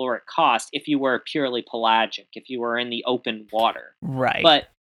caloric cost if you were purely pelagic, if you were in the open water. Right. But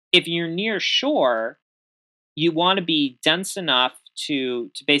if you're near shore, you want to be dense enough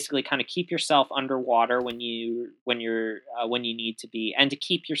to basically kind of keep yourself underwater when you need to be, and to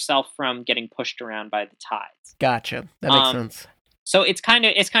keep yourself from getting pushed around by the tides. Gotcha. That makes sense. So it's kind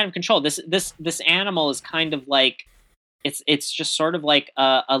of controlled. This animal is kind of like it's just sort of like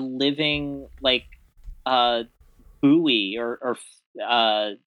a living like buoy or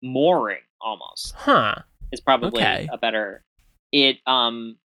mooring almost. Is probably a better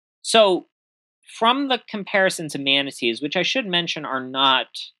so. From the comparison to manatees, which I should mention are not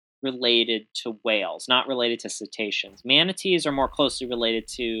related to whales, not related to cetaceans. Manatees are more closely related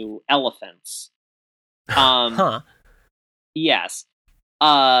to elephants. Yes.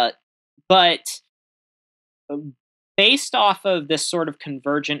 But based off of this sort of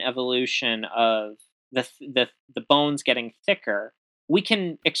convergent evolution of the bones getting thicker, we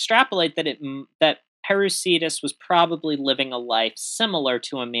can extrapolate that Perucetus was probably living a life similar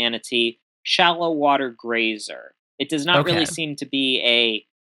to a manatee, shallow water grazer. It does not really seem to be a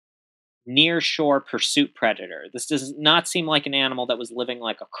near shore pursuit predator. This does not seem like an animal that was living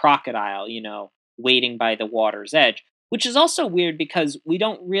like a crocodile, waiting by the water's edge, which is also weird because we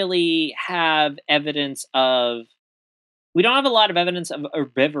don't really have we don't have a lot of evidence of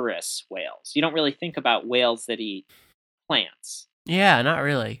herbivorous whales. You don't really think about whales that eat plants. Yeah, not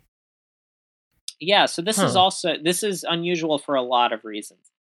really. Yeah, so this is unusual for a lot of reasons.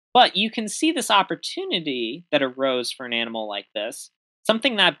 But you can see this opportunity that arose for an animal like this.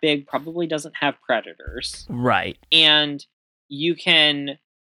 Something that big probably doesn't have predators. Right. And you can,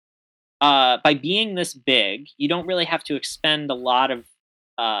 by being this big, you don't really have to expend a lot of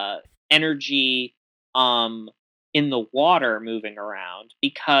energy in the water moving around,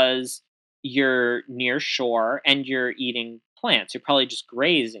 because you're near shore and you're eating plants. You're probably just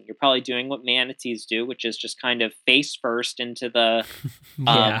grazing. You're probably doing what manatees do, which is just kind of face first into the,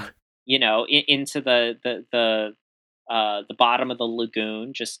 into the bottom of the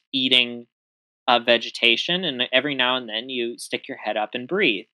lagoon, just eating vegetation. And every now and then you stick your head up and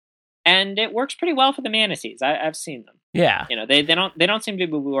breathe. And it works pretty well for the manatees. I've seen them. Yeah. They don't seem to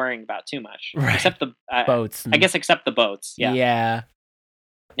be worrying about too much, right. Except the boats. I guess except the boats. Yeah.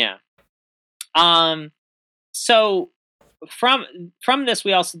 Yeah. So from this,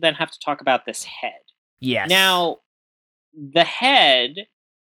 we also then have to talk about this head. Yes. Now, the head,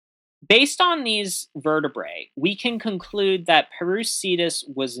 based on these vertebrae, we can conclude that Perucetus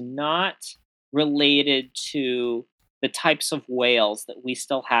was not related to the types of whales that we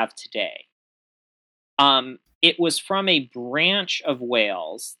still have today. It was from a branch of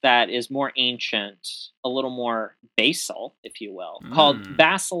whales that is more ancient, a little more basal, if you will, called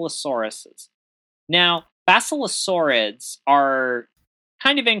Basilosaurids. Now, Basilosaurids are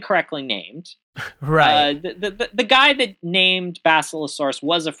kind of incorrectly named. Right. The guy that named Basilosaurus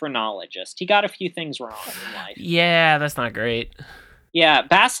was a phrenologist. He got a few things wrong in life. Yeah, that's not great. Yeah,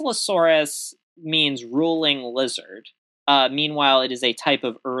 Basilosaurus means ruling lizard. Meanwhile, it is a type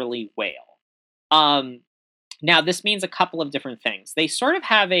of early whale. Now, this means a couple of different things. They sort of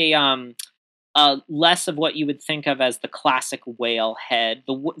have a less of what you would think of as the classic whale head.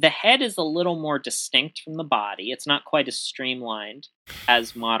 The head is a little more distinct from the body. It's not quite as streamlined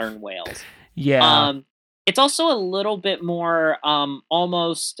as modern whales. Yeah. It's also a little bit more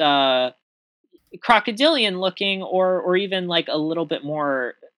almost crocodilian looking, or even like a little bit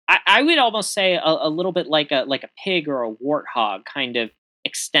more. I would almost say a little bit like a pig or a warthog, kind of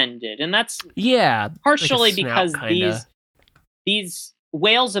extended, and that's partially like because kinda. these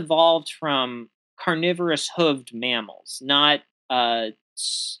whales evolved from carnivorous hooved mammals, not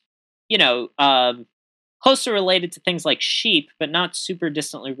closer related to things like sheep, but not super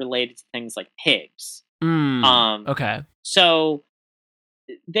distantly related to things like pigs. Okay. So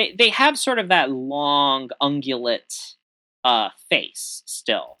they have sort of that long ungulate face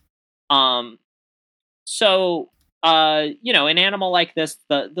still. An animal like this,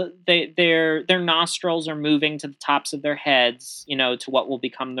 their nostrils are moving to the tops of their heads, to what will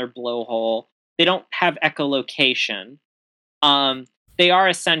become their blowhole. They don't have echolocation. They are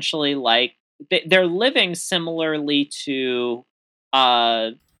essentially like they're living similarly to,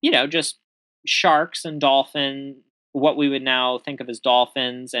 just sharks and dolphins, what we would now think of as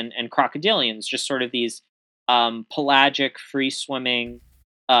dolphins and crocodilians, just sort of these pelagic, free-swimming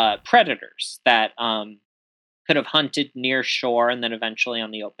predators that could have hunted near shore and then eventually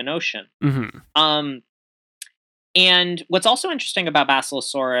on the open ocean. Mm-hmm. And what's also interesting about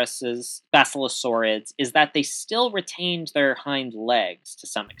basilosaurids is that they still retained their hind legs to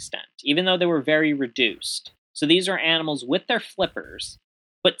some extent, even though they were very reduced. So these are animals with their flippers,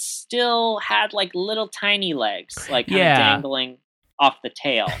 but still had like little tiny legs, like kind of dangling off the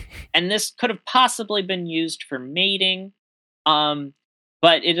tail. And this could have possibly been used for mating,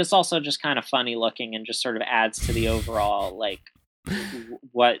 but it is also just kind of funny looking and just sort of adds to the overall like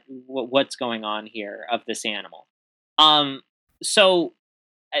what's going on here of this animal. So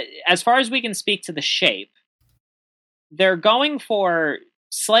as far as we can speak to the shape, they're going for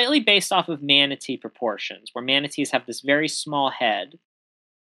slightly based off of manatee proportions, where manatees have this very small head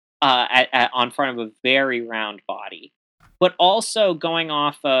on front of a very round body, but also going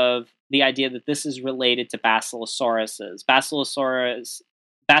off of the idea that this is related to Basilosaurids. I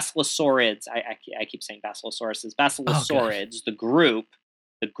keep saying Basilosaurids. Basilosaurids, the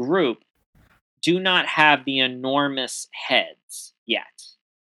group do not have the enormous heads yet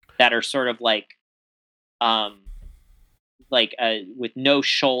that are sort of like with no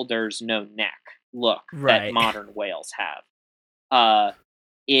shoulders, no neck look that modern whales have.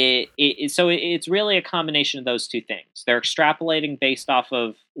 So it's really a combination of those two things. They're extrapolating based off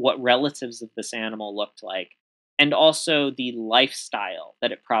of what relatives of this animal looked like, and also the lifestyle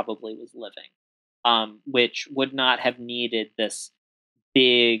that it probably was living, which would not have needed this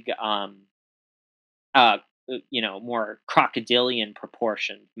big, more crocodilian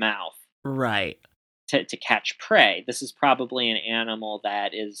proportioned mouth, right, to catch prey. This is probably an animal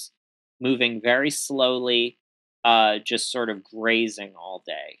that is moving very slowly, just sort of grazing all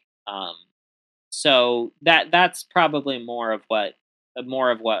day. So that's probably more of what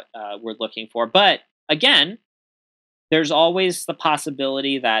we're looking for. But again, there's always the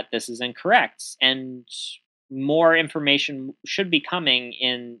possibility that this is incorrect, and more information should be coming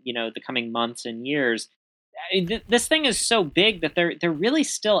in, the coming months and years. This thing is so big that they're really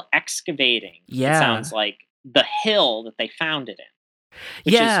still excavating. Yeah. It sounds like the hill that they found it in,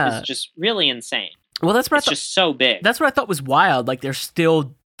 which is just really insane. Well, that's what it's just so big. That's what I thought was wild. Like they're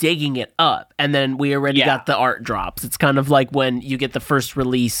still digging it up, and then we already got the art drops. It's kind of like when you get the first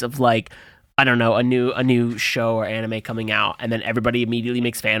release of like, I don't know, a new show or anime coming out, and then everybody immediately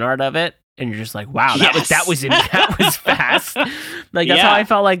makes fan art of it, and you're just like, wow, that was fast. Like that's how I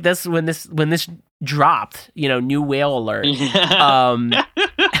felt like this when this dropped. New whale alert.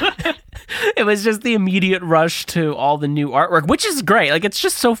 It was just the immediate rush to all the new artwork, which is great. Like it's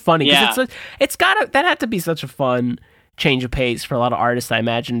just so funny because that had to be such a fun change of pace for a lot of artists, I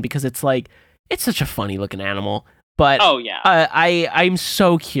imagine, because it's like it's such a funny looking animal. But I'm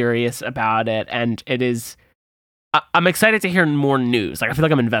so curious about it, and it is. I'm excited to hear more news. Like I feel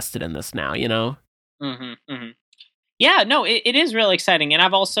like I'm invested in this now. Mm-hmm, mm-hmm. Yeah, no, it is really exciting, and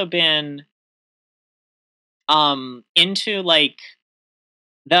I've also been into like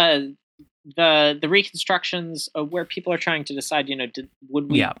the reconstructions of where people are trying to decide.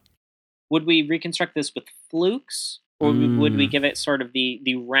 Would we reconstruct this with flukes, or would we give it sort of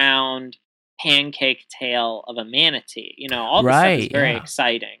the round pancake tail of a manatee? All this stuff is very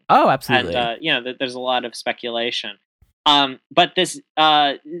exciting. Oh, absolutely. And there's a lot of speculation. But this,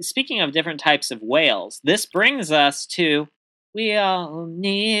 speaking of different types of whales, this brings us to we all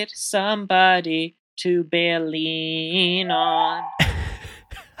need somebody to lean on.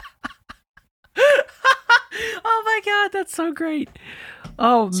 That's so great.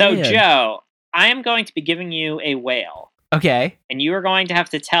 Oh, So, man. Joe, I am going to be giving you a whale. Okay. And you are going to have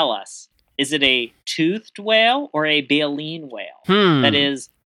to tell us, is it a toothed whale or a baleen whale? That is,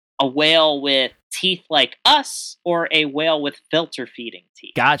 a whale with teeth like us or a whale with filter feeding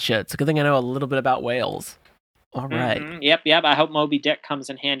teeth? Gotcha. It's a good thing I know a little bit about whales. All right. Mm-hmm. Yep. I hope Moby Dick comes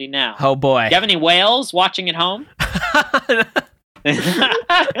in handy now. Oh, boy. Do you have any whales watching at home?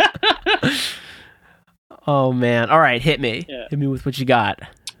 Oh, man. All right, hit me. Yeah. Hit me with what you got.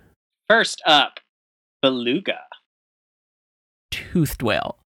 First up, beluga. Toothed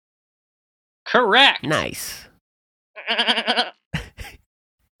whale. Correct. Nice.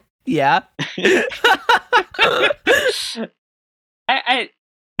 Yeah. I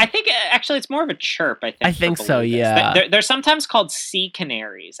think actually it's more of a chirp. I think so. Yeah. They're sometimes called sea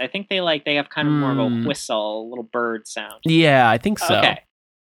canaries. I think they have kind of more of a whistle, a little bird sound. Yeah, I think so. Okay.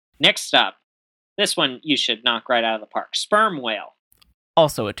 Next up, this one you should knock right out of the park. Sperm whale.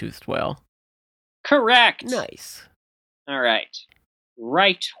 Also a toothed whale. Correct. Nice. All right.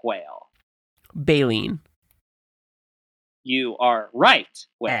 Right whale. Baleen. You are right.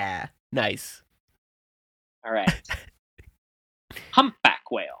 Whale. Nice. All right.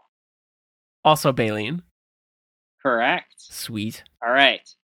 Humpback whale. Also baleen. Correct. Sweet. All right.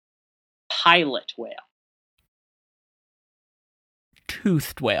 Pilot whale.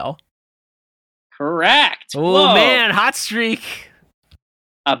 Toothed whale. Correct. Oh, Whoa. man. Hot streak.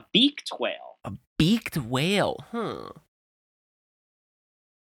 A beaked whale. A beaked whale.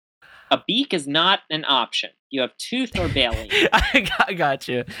 A beak is not an option. You have tooth or baleen. I got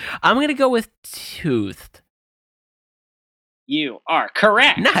you. I'm going to go with toothed. You are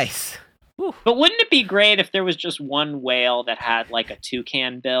correct. Nice. Woo. But wouldn't it be great if there was just one whale that had like a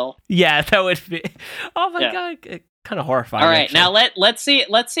toucan bill? Yeah, that would be. Oh my god, kind of horrifying. All right, actually. now let's see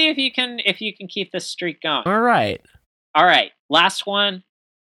if you can keep this streak going. All right. Last one,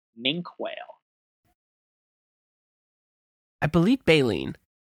 mink whale. I believe baleen.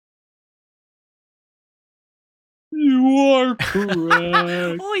 You are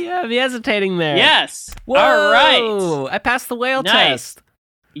correct. Oh yeah, I'm hesitating there. Yes. Whoa, all right. I passed the whale Nice. test.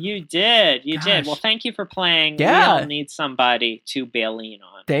 You did. You did. Well, thank you for playing. Yeah. We all need somebody to baleen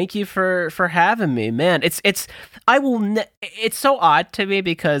on. Thank you for having me, man. It's so odd to me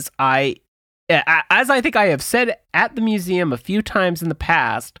because as I think I have said at the museum a few times in the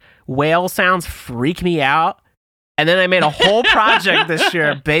past, whale sounds freak me out. And then I made a whole project this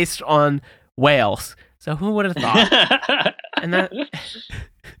year based on whales. So who would have thought? And that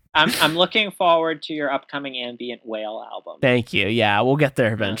I'm looking forward to your upcoming ambient whale album. Thank you. Yeah, we'll get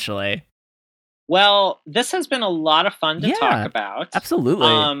there eventually. Well, this has been a lot of fun to talk about.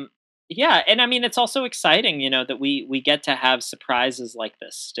 Absolutely. Yeah, and I mean it's also exciting, that we get to have surprises like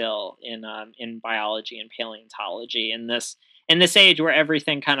this still in biology and paleontology in this age where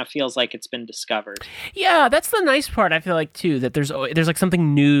everything kind of feels like it's been discovered. Yeah, that's the nice part. I feel like too that there's like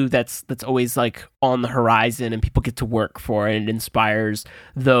something new that's always like on the horizon, and people get to work for it. And it inspires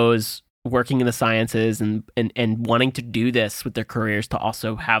those working in the sciences and wanting to do this with their careers to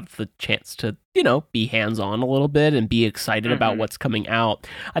also have the chance to be hands-on a little bit and be excited about what's coming out.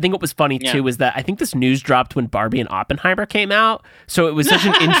 I think what was funny too was that I think this news dropped when Barbie and Oppenheimer came out, so it was such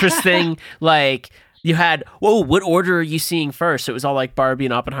an interesting like. You had, what order are you seeing first? It was all like Barbie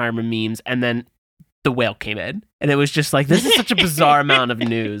and Oppenheimer memes, and then the whale came in, and it was just like, this is such a bizarre amount of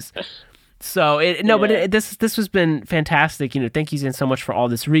news. So this has been fantastic. Thank you, Xan, so much for all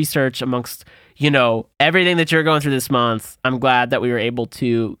this research amongst everything that you're going through this month. I'm glad that we were able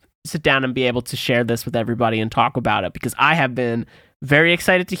to sit down and be able to share this with everybody and talk about it, because I have been very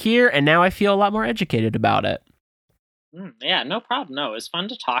excited to hear, and now I feel a lot more educated about it. Yeah, no problem. No, it was fun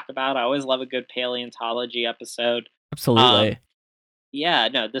to talk about. I always love a good paleontology episode. Absolutely.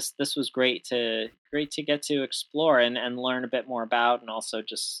 This was great to get to explore and learn a bit more about, and also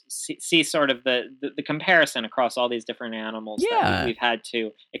just see sort of the comparison across all these different animals that we've had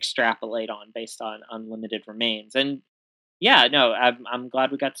to extrapolate on based on unlimited remains. And I'm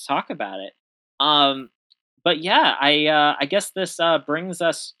glad we got to talk about it. But yeah, I guess this brings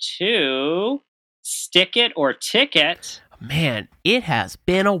us to Stick It or Ticket. Man, it has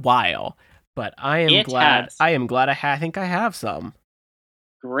been a while, but I am glad I think I have some.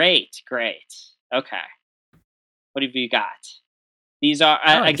 Great. Okay. What have you got? These are,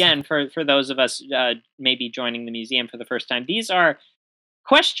 again, for those of us maybe joining the museum for the first time, these are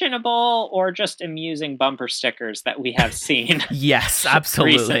questionable or just amusing bumper stickers that we have seen. Yes,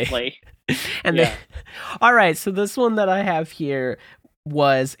 absolutely. Recently. And all right, so this one that I have here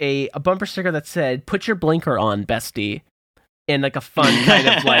was a bumper sticker that said, "Put your blinker on, bestie." in like a fun kind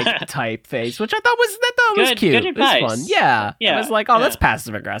of like typeface, which I thought was cute. Good advice. It was fun. Yeah. Yeah. I was like, that's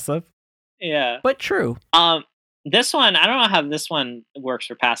passive aggressive. Yeah. But true. This one, I don't know how this one works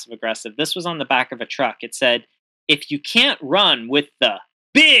for passive aggressive. This was on the back of a truck. It said, if you can't run with the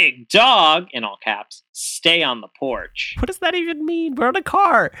big dog, in all caps, stay on the porch. What does that even mean? We're in a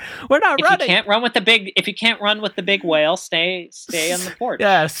car. We're not running. If you can't run with the big whale, stay on the porch.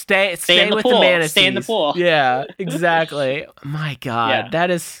 Yeah, stay in the with pool. the manatees. Stay in the pool. Yeah, exactly. My God, Yeah.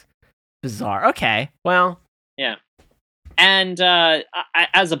 That is bizarre. Okay, well. Yeah. And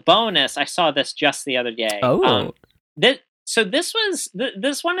as a bonus, I saw this just the other day. Oh. This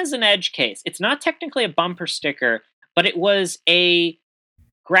one is an edge case. It's not technically a bumper sticker, but it was a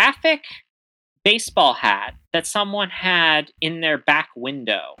graphic baseball hat that someone had in their back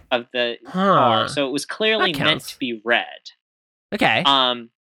window of the car. So it was clearly meant to be read. Okay. And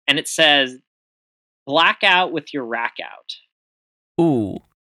it says, "Black out with your rack out." Ooh.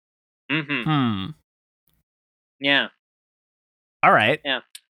 Mm-hmm. Yeah. All right. Yeah.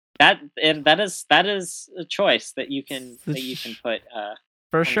 That is a choice that you can put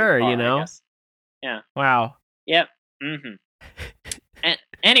for sure, car, you know. Yeah. Wow. Yep. Mm-hmm.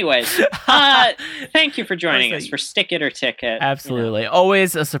 Anyways, thank you for joining us for Stick It or Ticket. Absolutely.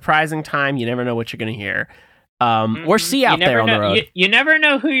 Always a surprising time. You never know what you're going to hear. Or see out there on the road. You never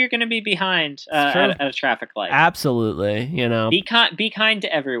know who you're going to be behind at a traffic light. Absolutely. You know, be kind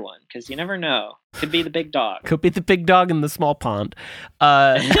to everyone, because you never know. Could be the big dog. Could be the big dog in the small pond.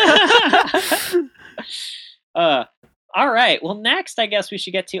 All right. Well, next, I guess we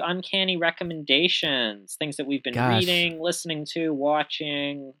should get to uncanny recommendations, things that we've been reading, listening to,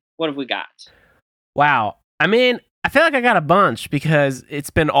 watching. What have we got? Wow. I mean, I feel like I got a bunch because it's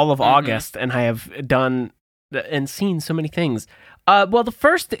been all of August and I have done and seen so many things. Well, the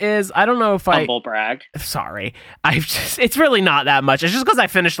first is, I don't know if Humble brag. Sorry. It's really not that much. It's just because I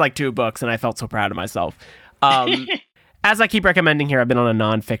finished like 2 books and I felt so proud of myself. As I keep recommending here, I've been on a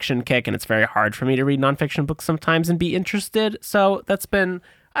nonfiction kick, and it's very hard for me to read nonfiction books sometimes and be interested. So that's been,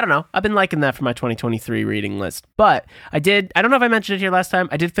 I don't know, I've been liking that for my 2023 reading list. But I don't know if I mentioned it here last time,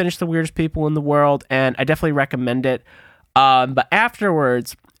 I did finish The Weirdest People in the World, and I definitely recommend it. But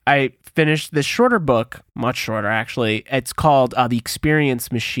afterwards, I finished this shorter book, much shorter actually. It's called The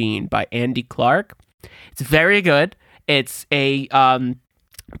Experience Machine by Andy Clark. It's very good. It's a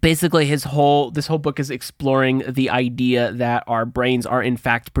basically this whole book is exploring the idea that our brains are in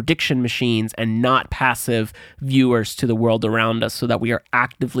fact prediction machines and not passive viewers to the world around us, so that we are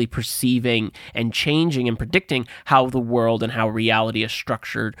actively perceiving and changing and predicting how the world and how reality is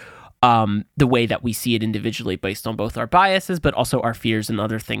structured, the way that we see it individually based on both our biases, but also our fears and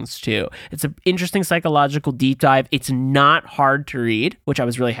other things too. It's an interesting psychological deep dive. It's not hard to read, which I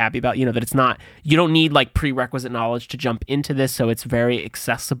was really happy about, that it's not, you don't need like prerequisite knowledge to jump into this. So it's very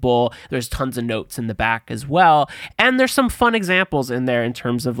accessible. There's tons of notes in the back as well. And there's some fun examples in there in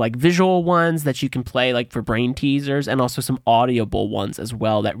terms of like visual ones that you can play like for brain teasers, and also some audible ones as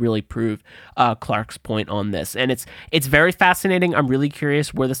well that really prove Clark's point on this. And it's very fascinating. I'm really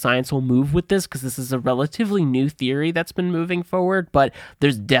curious where the science will move with this, because this is a relatively new theory that's been moving forward, but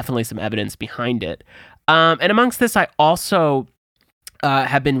there's definitely some evidence behind it. And amongst this, I also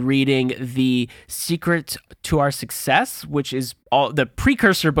have been reading The Secret to Our Success, which is the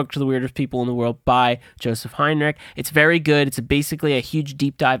precursor book to The Weirdest People in the World by Joseph Heinrich. It's very good. It's basically a huge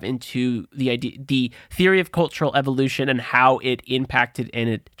deep dive into the theory of cultural evolution and how it impacted and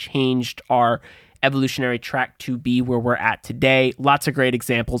it changed our evolutionary track to be where we're at today. Lots of great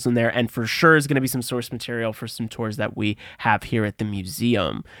examples in there, and for sure is going to be some source material for some tours that we have here at the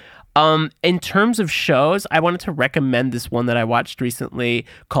museum. In terms of shows, I wanted to recommend this one that I watched recently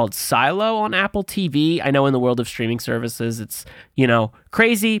called Silo on Apple TV. I know in the world of streaming services, it's,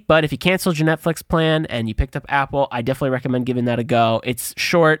 crazy, but if you canceled your Netflix plan and you picked up Apple, I definitely recommend giving that a go. It's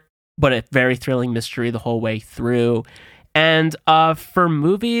short, but a very thrilling mystery the whole way through. And for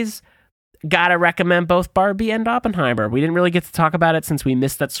movies, gotta recommend both Barbie and Oppenheimer. We didn't really get to talk about it since we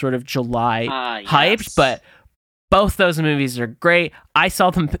missed that sort of July hype, but both those movies are great. I saw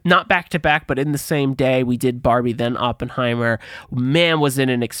them not back to back, but in the same day. We did Barbie, then Oppenheimer. Man, was it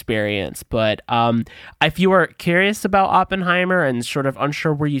an experience. But if you are curious about Oppenheimer and sort of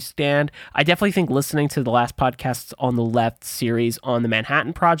unsure where you stand, I definitely think listening to the last podcasts on the left series on the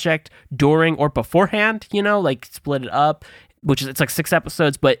Manhattan Project during or beforehand, like split it up, which is, it's like 6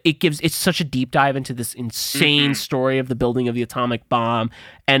 episodes, but it's such a deep dive into this insane story of the building of the atomic bomb.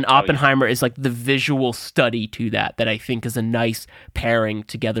 And Oppenheimer is like the visual study to that I think is a nice pairing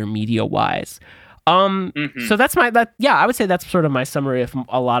together media wise. So that's I would say that's sort of my summary of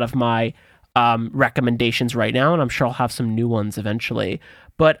a lot of my recommendations right now, and I'm sure I'll have some new ones eventually.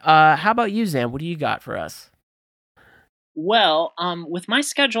 But how about you, Xan? What do you got for us? Well, with my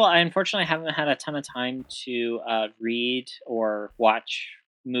schedule, I unfortunately haven't had a ton of time to read or watch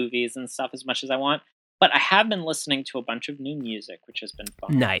movies and stuff as much as I want. But I have been listening to a bunch of new music, which has been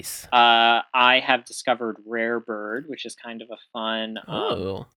fun. Nice. I have discovered Rare Bird, which is kind of a fun,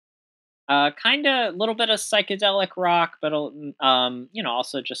 kind of a little bit of psychedelic rock, but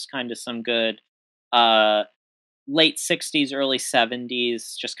also just kind of some good late 60s, early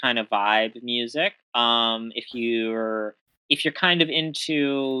 70s, just kind of vibe music. If you're kind of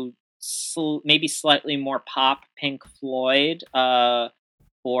into maybe slightly more pop, Pink Floyd,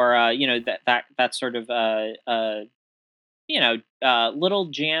 or that sort of little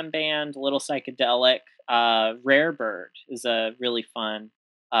jam band, little psychedelic, Rare Bird is a really fun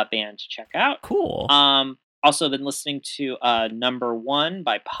band to check out. Cool. Also been listening to Number One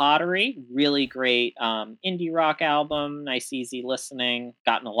by Pottery. Really great indie rock album. Nice, easy listening.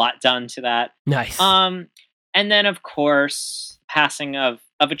 Gotten a lot done to that. Nice. And then, of course, passing of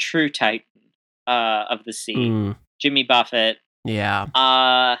a true titan of the sea, Jimmy Buffett. Yeah.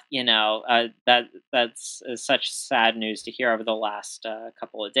 That's such sad news to hear over the last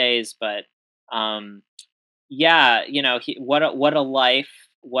couple of days. But what a life,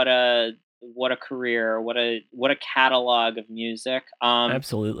 what a career, what a catalog of music.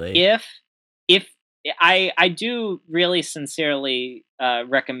 Absolutely. If I do really sincerely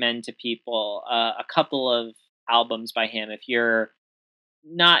recommend to people a couple of albums by him. If you're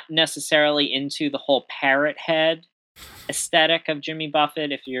not necessarily into the whole parrot head aesthetic of Jimmy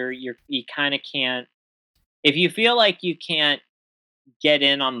Buffett, if you kind of can't, if you feel like you can't get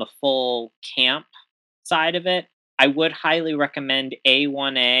in on the full camp side of it, I would highly recommend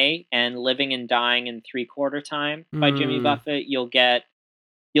A1A and Living and Dying in Three-Quarter Time by Jimmy Buffett. You'll get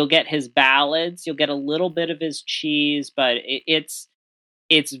his ballads, you'll get a little bit of his cheese, but it's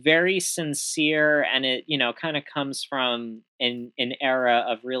very sincere, and it kind of comes from an era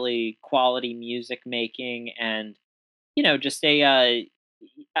of really quality music making, and just a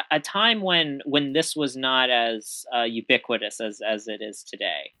time when this was not as ubiquitous as it is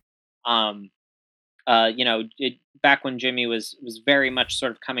today. Back when Jimmy was very much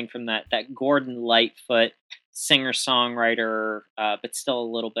sort of coming from that Gordon Lightfoot singer-songwriter, but still a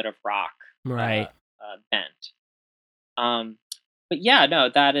little bit of rock right bent. But yeah, no,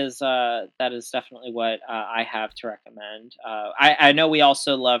 that is definitely what I have to recommend. I know we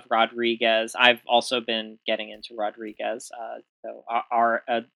also love Rodriguez. I've also been getting into Rodriguez. So are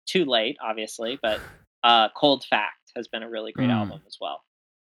too late, obviously, but Cold Fact has been a really great album as well.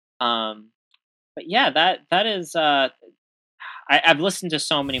 But yeah, that is. I've listened to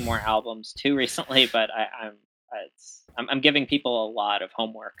so many more albums too recently, but I'm giving people a lot of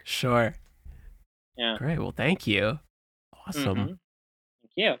homework. Sure. Yeah. Great. Well, thank you. Awesome. Mm-hmm. Thank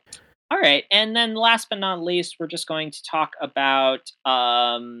you. All right, and then last but not least, we're just going to talk about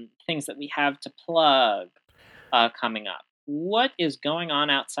things that we have to plug coming up. What is going on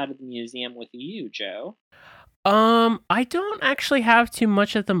outside of the museum with you, Joe? I don't actually have too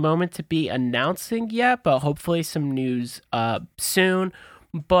much at the moment to be announcing yet, but hopefully some news soon.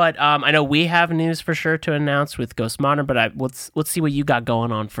 But I know we have news for sure to announce with Ghost Modern, but let's see what you got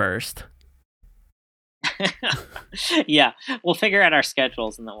going on first. Yeah, we'll figure out our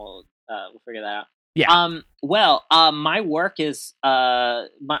schedules and then we'll figure that out. Yeah. My work is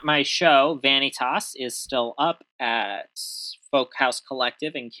my show Vanitas is still up at Folk House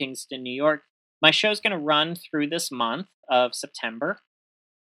Collective in Kingston, New York. My show's going to run through this month of September.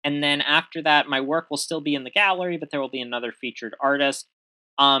 And then after that, my work will still be in the gallery, but there will be another featured artist.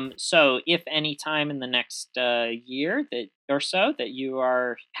 So if any time in the next year or so that you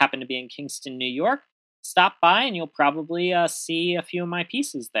happen to be in Kingston, New York, stop by and you'll probably see a few of my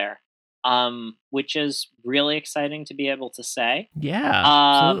pieces there, which is really exciting to be able to say. Yeah,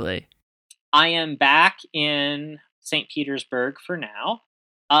 absolutely. I am back in St. Petersburg for now.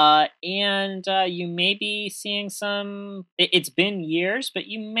 And you may be seeing some. It's been years, but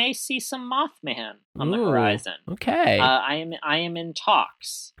you may see some Mothman on the horizon. Okay. I am in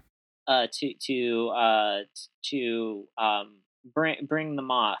talks to bring the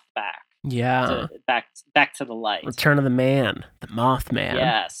moth back. Yeah. Back to the light. Return of the Man, the Mothman.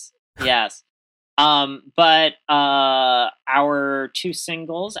 Yes. But our two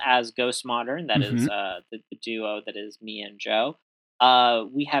singles as Ghost Modern, that is the duo that is me and Joe.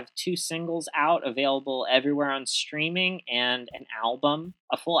 We have two singles out, available everywhere on streaming, and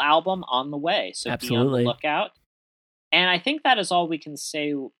a full album on the way. So absolutely. Be on the lookout. And I think that is all we can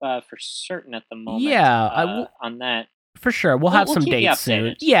say for certain at the moment. Yeah, on that. for sure. We'll have some keep you dates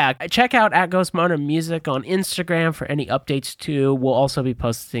soon. Yeah, check out at Ghost Motor Music on Instagram for any updates too. We'll also be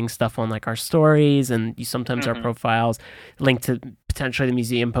posting stuff on like our stories and sometimes our profiles, linked to potentially the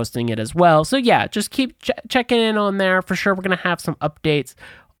museum posting it as well. So yeah, just keep checking in on there. For sure, we're going to have some updates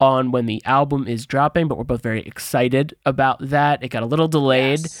on when the album is dropping, but we're both very excited about that. It got a little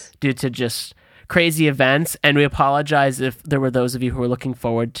delayed due to just crazy events, and we apologize if there were those of you who were looking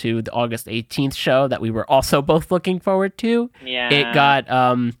forward to the August 18th show that we were also both looking forward to. Yeah. It got,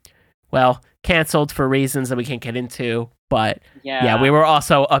 canceled for reasons that we can't get into, but we were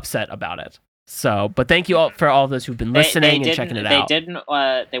also upset about it. So, but thank you all for all those who've been listening and checking it out.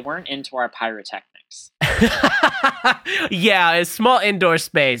 They weren't into our pyrotechnics. Yeah, a small indoor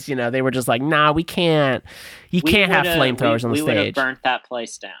space, they were just like, nah, we can't. You can't have flamethrowers on the stage. We would have burnt that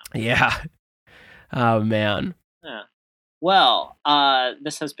place down. Yeah. Oh, man. Yeah. Well,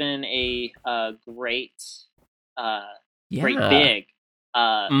 this has been a great big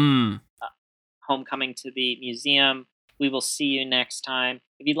homecoming to the museum. We will see you next time.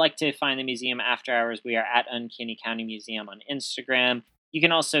 If you'd like to find the museum after hours, we are at Uncanny County Museum on Instagram. You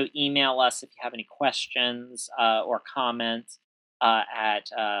can also email us if you have any questions or comments at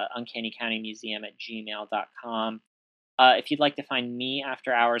uncannycountymuseum@gmail.com. If you'd like to find me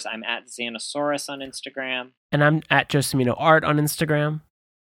after hours, I'm at Xanosaurus on Instagram. And I'm at Joe Cimino Art on Instagram.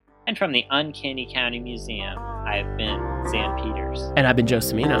 And from the Uncanny County Museum, I've been Xan Peters. And I've been Joe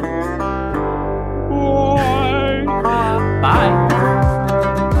Cimino. Bye.